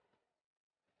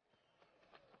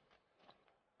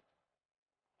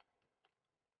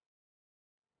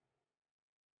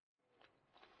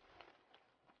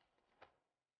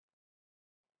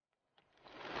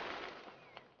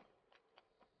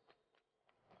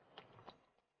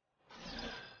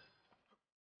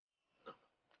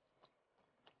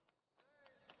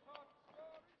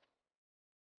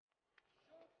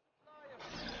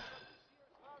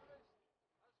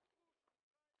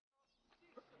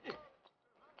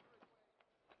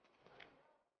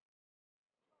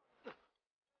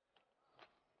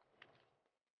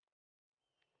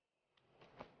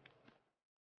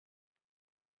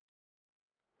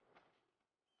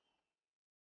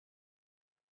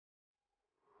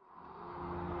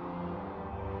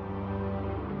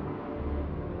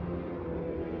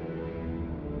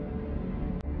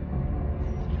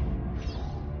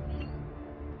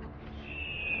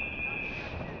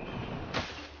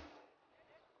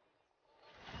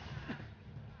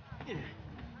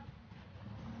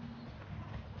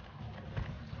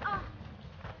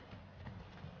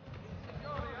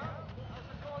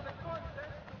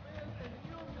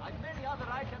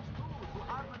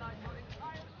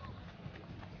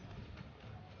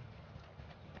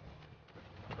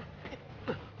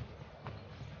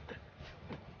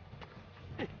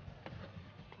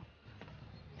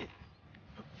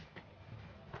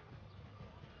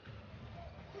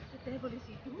 devil is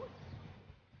he doing?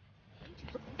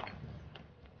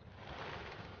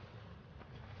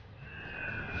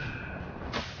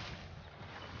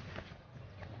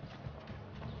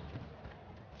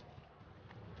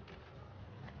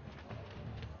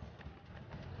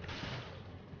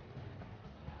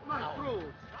 My fruits!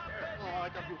 Oh,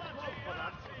 I'd have you flogged for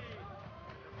that.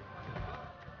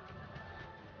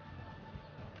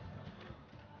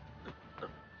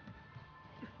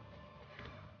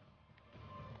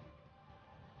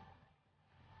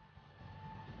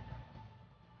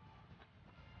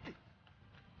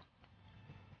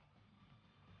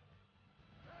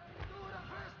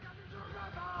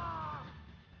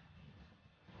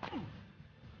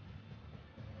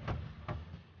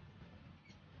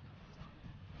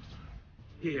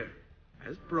 Here,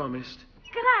 as promised.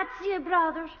 Grazie,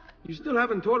 brother. You still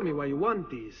haven't told me why you want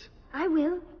these. I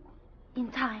will. In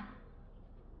time.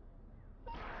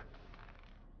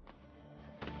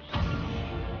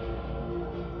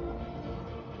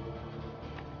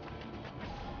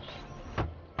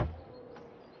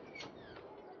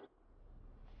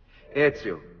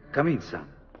 Ezio, come in, son.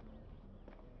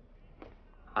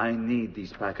 I need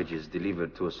these packages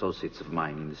delivered to associates of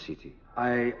mine in the city.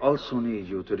 I also need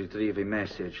you to retrieve a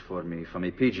message for me from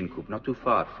a pigeon coop not too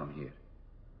far from here.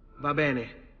 Va bene.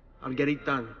 I'll get it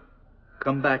done.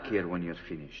 Come back here when you're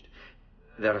finished.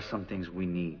 There are some things we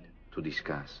need to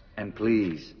discuss. And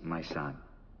please, my son,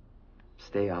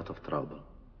 stay out of trouble.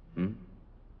 Hmm?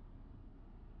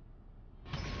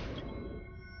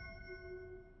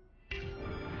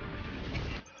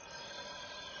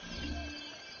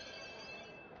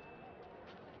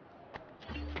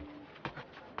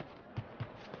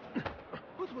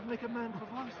 What would make a man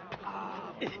propose?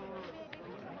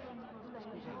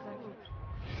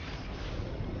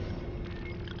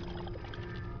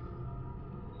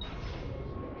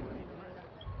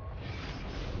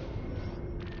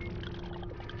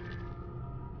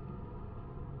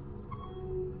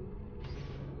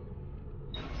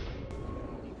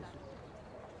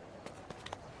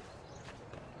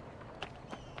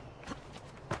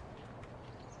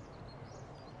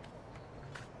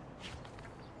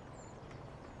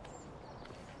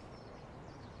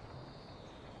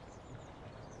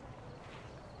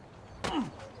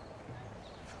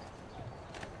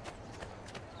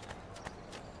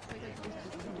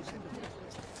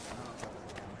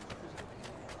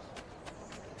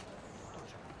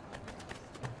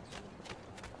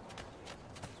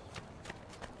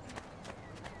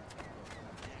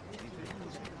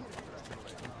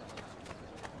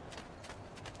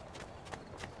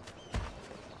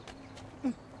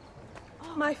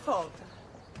 My fault.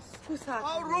 Scusate.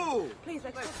 How rude! Please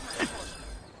accept my fault.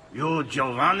 You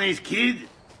Giovanni's kid?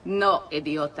 No,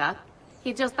 idiota.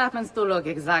 He just happens to look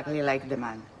exactly like the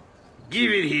man.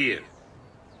 Give it here.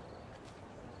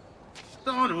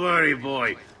 Don't worry,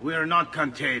 boy. We're not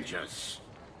contagious.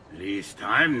 Least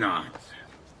I'm not.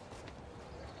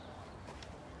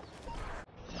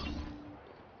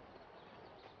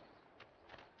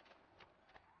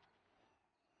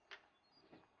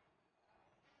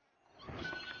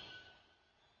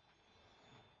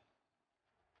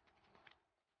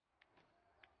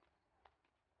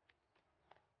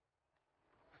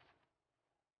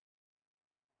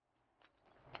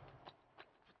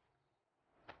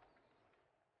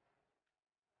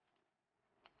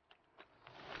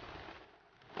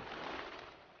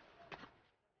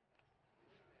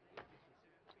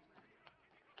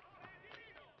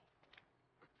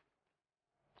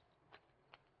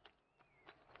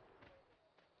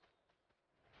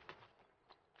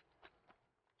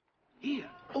 Here,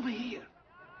 over here.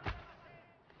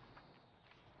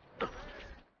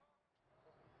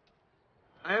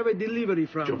 I have a delivery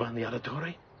from... Giovanni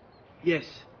Auditore? Yes.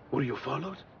 Were you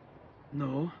followed?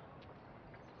 No.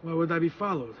 Why would I be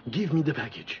followed? Give me the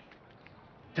package.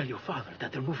 Tell your father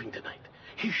that they're moving tonight.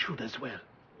 He should as well.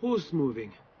 Who's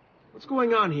moving? What's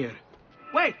going on here?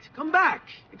 Wait! Come back!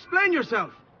 Explain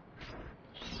yourself!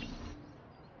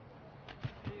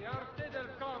 The Arte del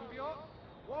Cambio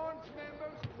warns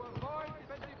members to avoid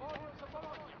festivals of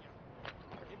Bologna.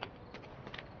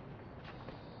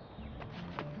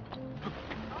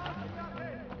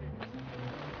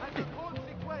 As a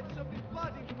consequence of the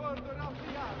flooding further up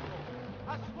the Arno,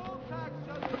 a small tax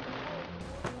shall be imposed.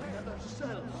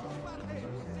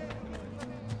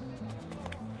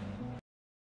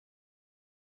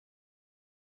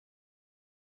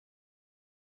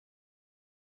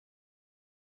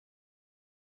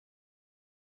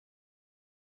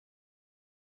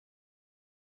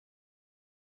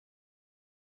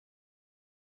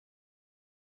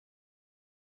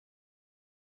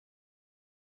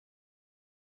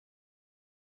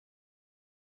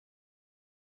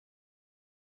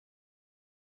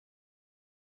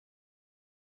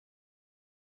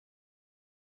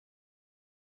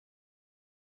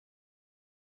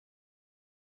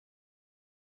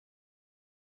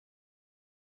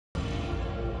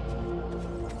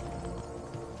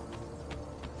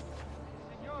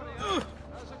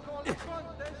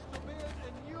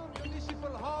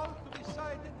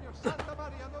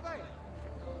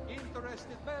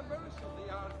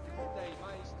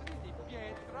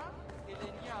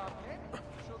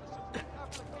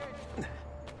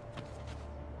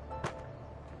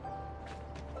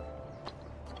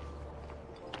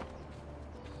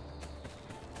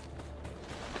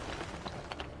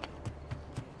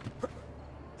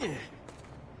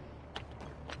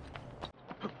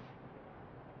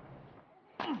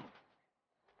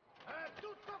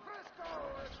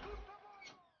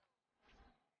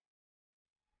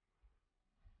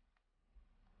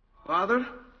 Father?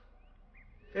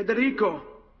 Federico!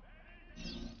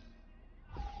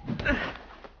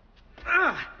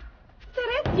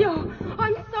 Sergio!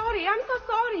 I'm sorry, I'm so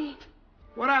sorry.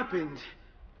 What happened?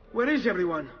 Where is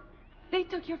everyone? They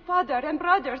took your father and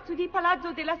brothers to the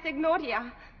Palazzo della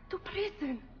Signoria, to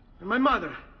prison. And my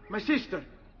mother, my sister,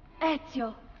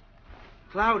 Ezio.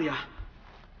 Claudia.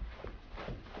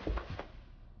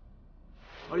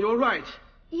 Are you all right?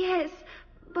 Yes,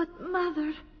 but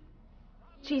Mother...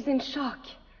 She's in shock.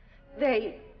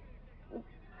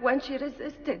 When she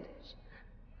resisted...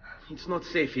 It's not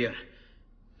safe here.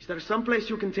 Is there some place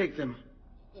you can take them?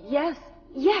 Yes,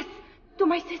 to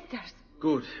my sisters.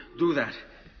 Good, do that.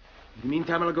 In the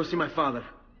meantime, I'll go see my father.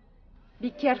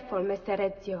 Be careful, Mr.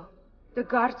 Ezio. The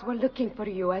guards were looking for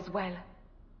you as well.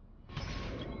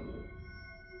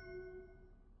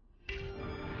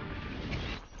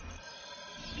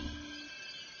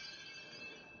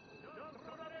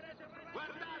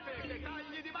 Guardate che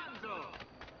tagli di manzo!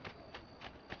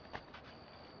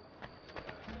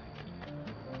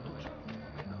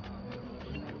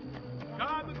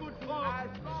 Come, good folk!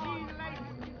 See you later!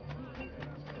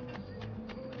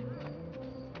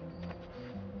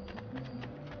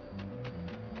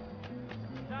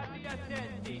 State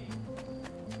attenti.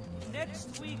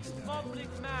 Next week's public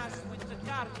mass with the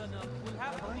cardinal will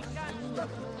have to be cancelled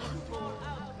due to more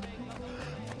outbreak of the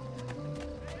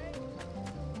plague.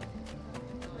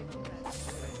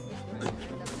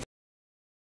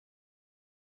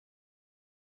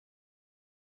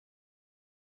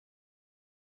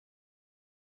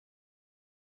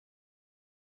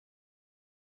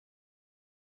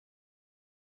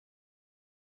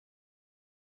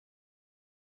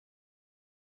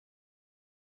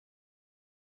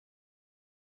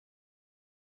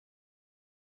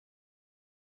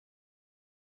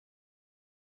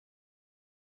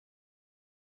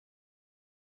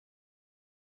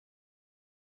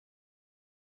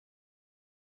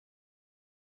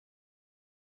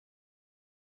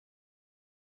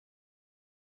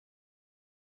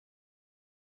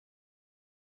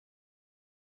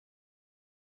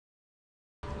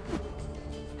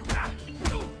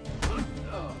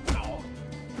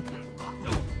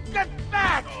 Get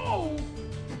back!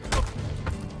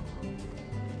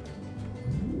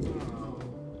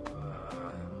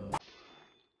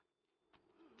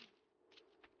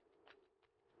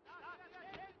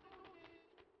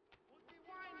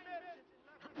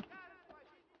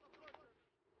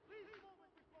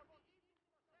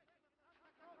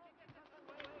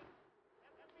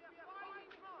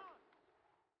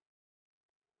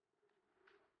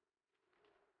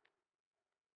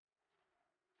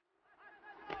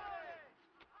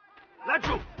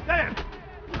 Laggiù! There!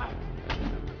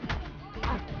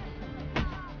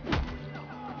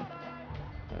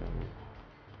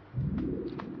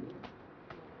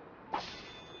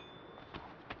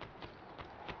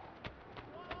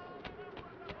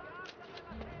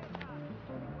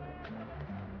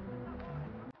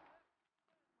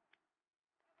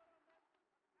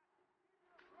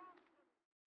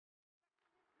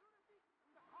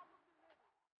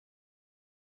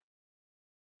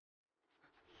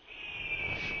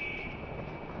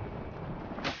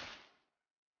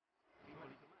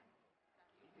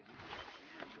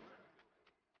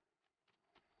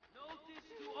 Notice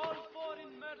to all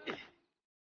foreign murderers.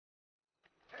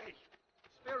 Hey,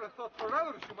 spare a thought for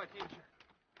others, you might injure.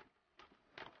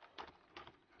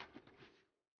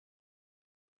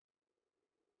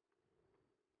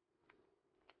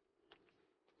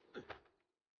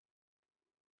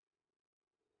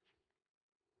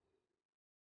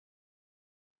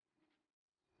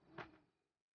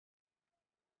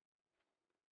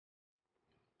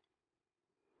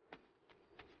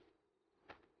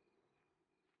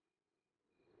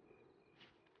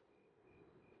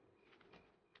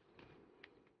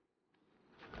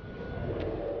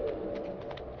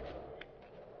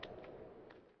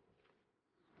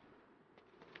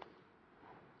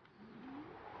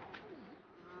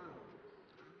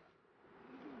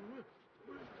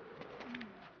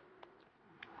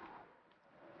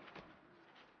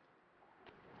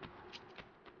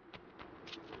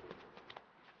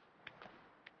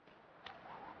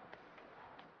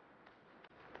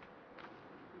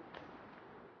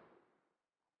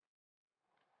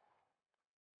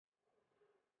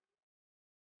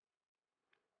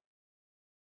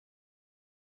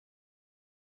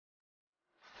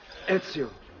 Ezio.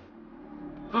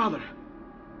 Father,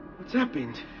 what's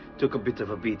happened? Took a bit of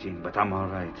a beating, but I'm all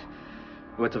right.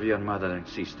 What of your mother and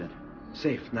sister?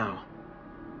 Safe now.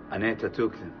 Annetta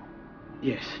took them.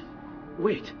 Yes.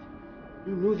 Wait.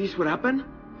 You knew this would happen?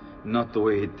 Not the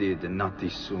way it did, and not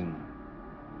this soon.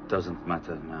 Doesn't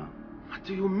matter now. What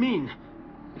do you mean?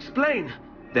 Explain.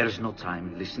 There's no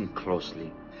time. Listen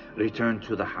closely. Return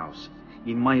to the house.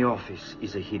 In my office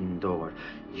is a hidden door.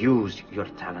 Use your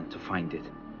talent to find it.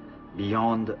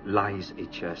 Beyond lies a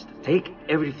chest. Take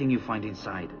everything you find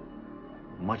inside.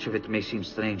 Much of it may seem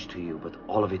strange to you, but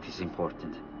all of it is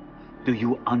important. Do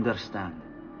you understand?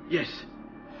 Yes.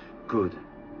 Good.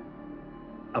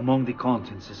 Among the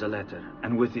contents is a letter,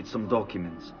 and with it some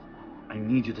documents. I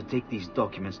need you to take these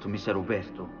documents to Mr.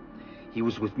 Roberto. He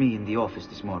was with me in the office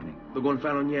this morning. The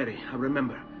Gonfalonieri, I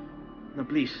remember. Now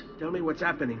please, tell me what's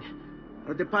happening.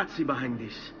 Are the Pazzi behind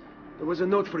this? There was a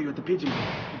note for you at the pigeon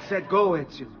hole. It said go,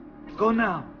 Ezio. Go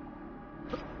now.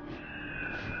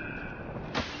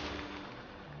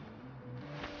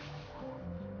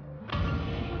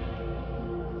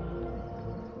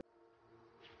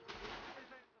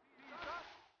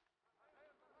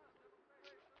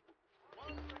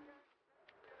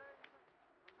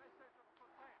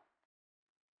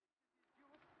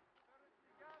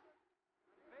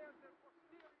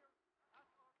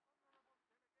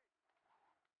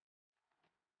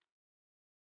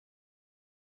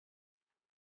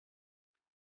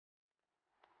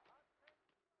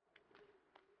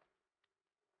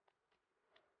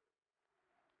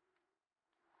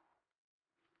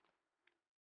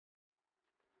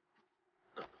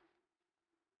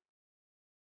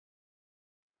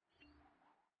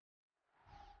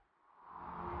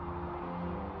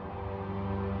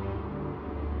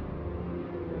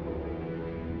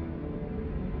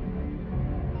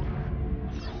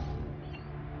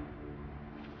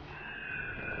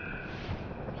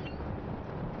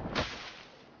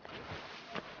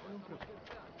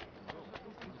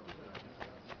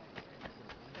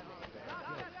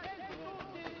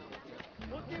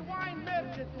 The wine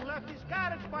merchant who left his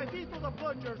carriage by Vito the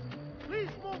Butcher's. Please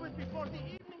move it before the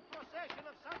evening procession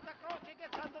of Santa Croce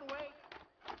gets underway.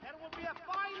 There will be a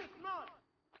fine if not.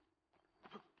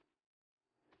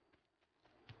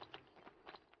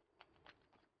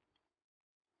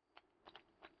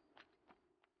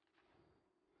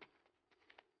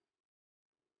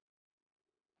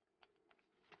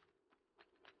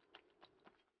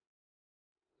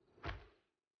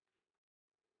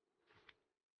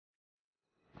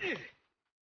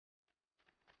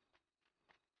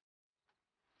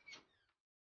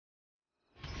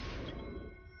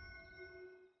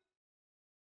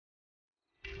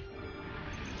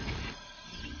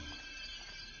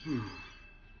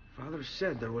 Father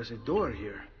said there was a door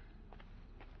here.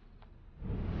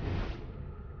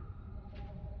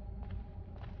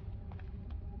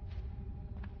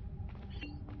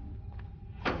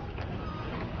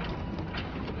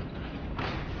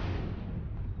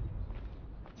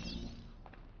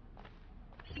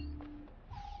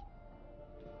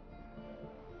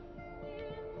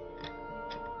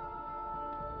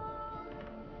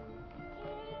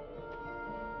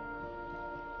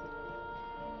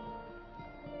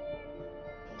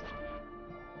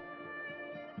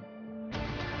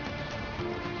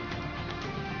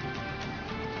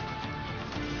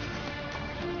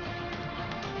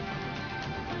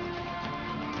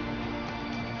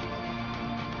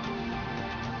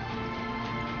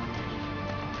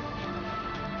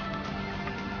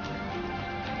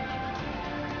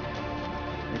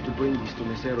 I have to bring this to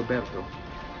Messer Roberto.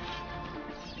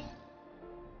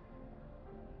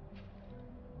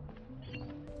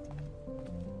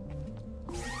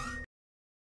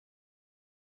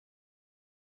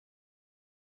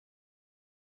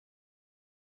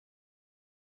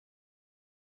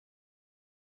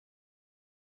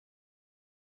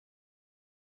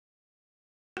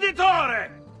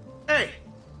 Hey,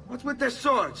 what's with the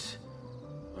swords?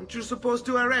 Aren't you supposed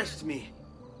to arrest me?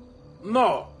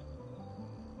 No.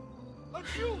 What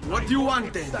do you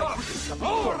want then?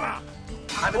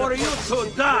 For you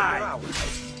to die!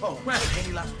 Oh, well,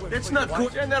 that's not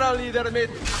good. General Leader made...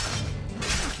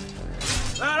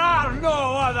 There are no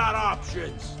other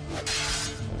options!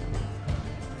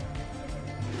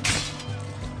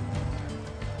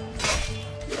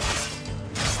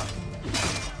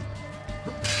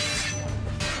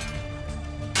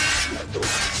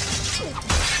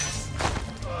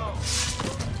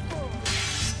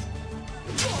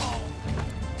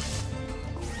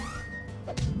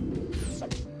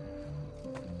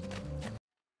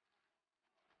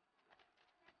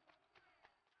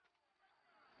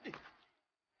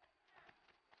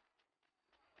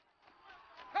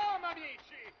 Come,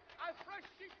 amici! A fresh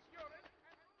sheep's urine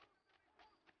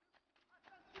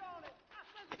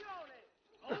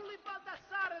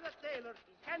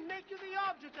and make you the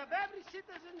object of every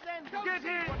citizen's envy. Get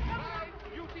in! My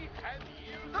beauty and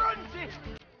you. I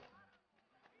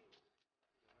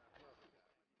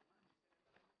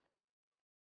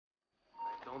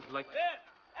don't like...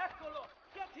 Eccolo!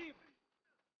 Get him!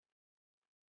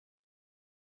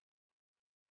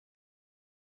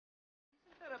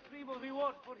 Isn't there a primo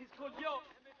reward for his coglione?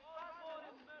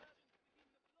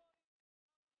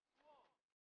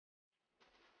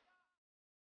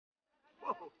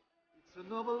 Whoa. It's a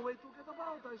novel way to get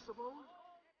about, I suppose.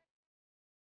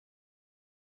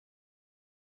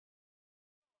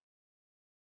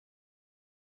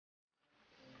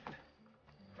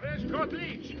 Fresh cut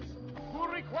leeches. Who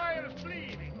requires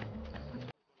bleeding?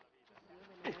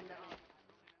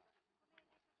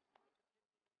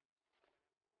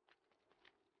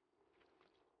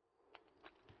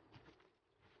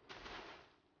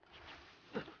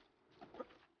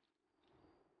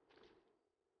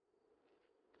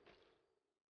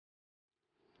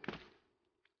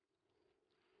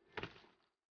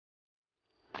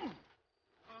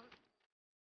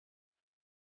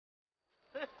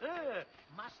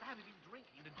 Must have been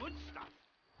drinking the good stuff.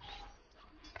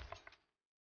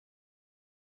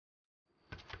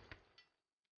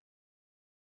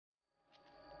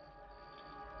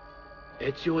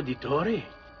 Ezio Auditore?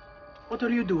 What are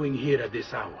you doing here at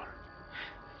this hour?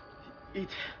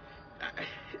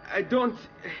 I don't...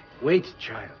 Wait,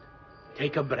 child.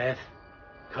 Take a breath.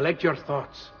 Collect your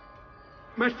thoughts.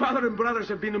 My father and brothers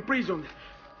have been imprisoned.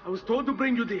 I was told to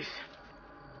bring you this.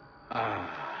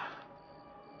 Ah.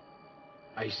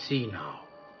 I see now.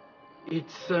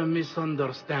 It's a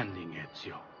misunderstanding,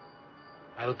 Ezio.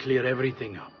 I'll clear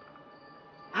everything up.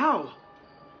 How?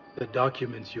 The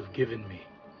documents you've given me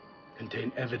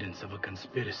contain evidence of a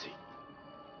conspiracy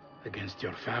against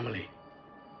your family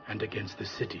and against the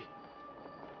city.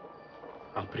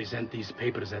 I'll present these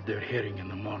papers at their hearing in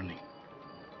the morning,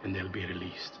 and they'll be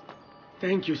released.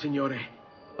 Thank you, Signore.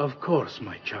 Of course,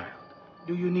 my child.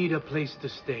 Do you need a place to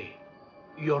stay?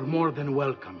 You're more than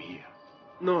welcome here.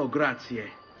 No, grazie.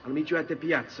 I'll meet you at the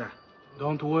piazza.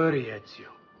 Don't worry,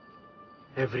 Ezio.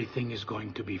 Everything is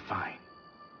going to be fine.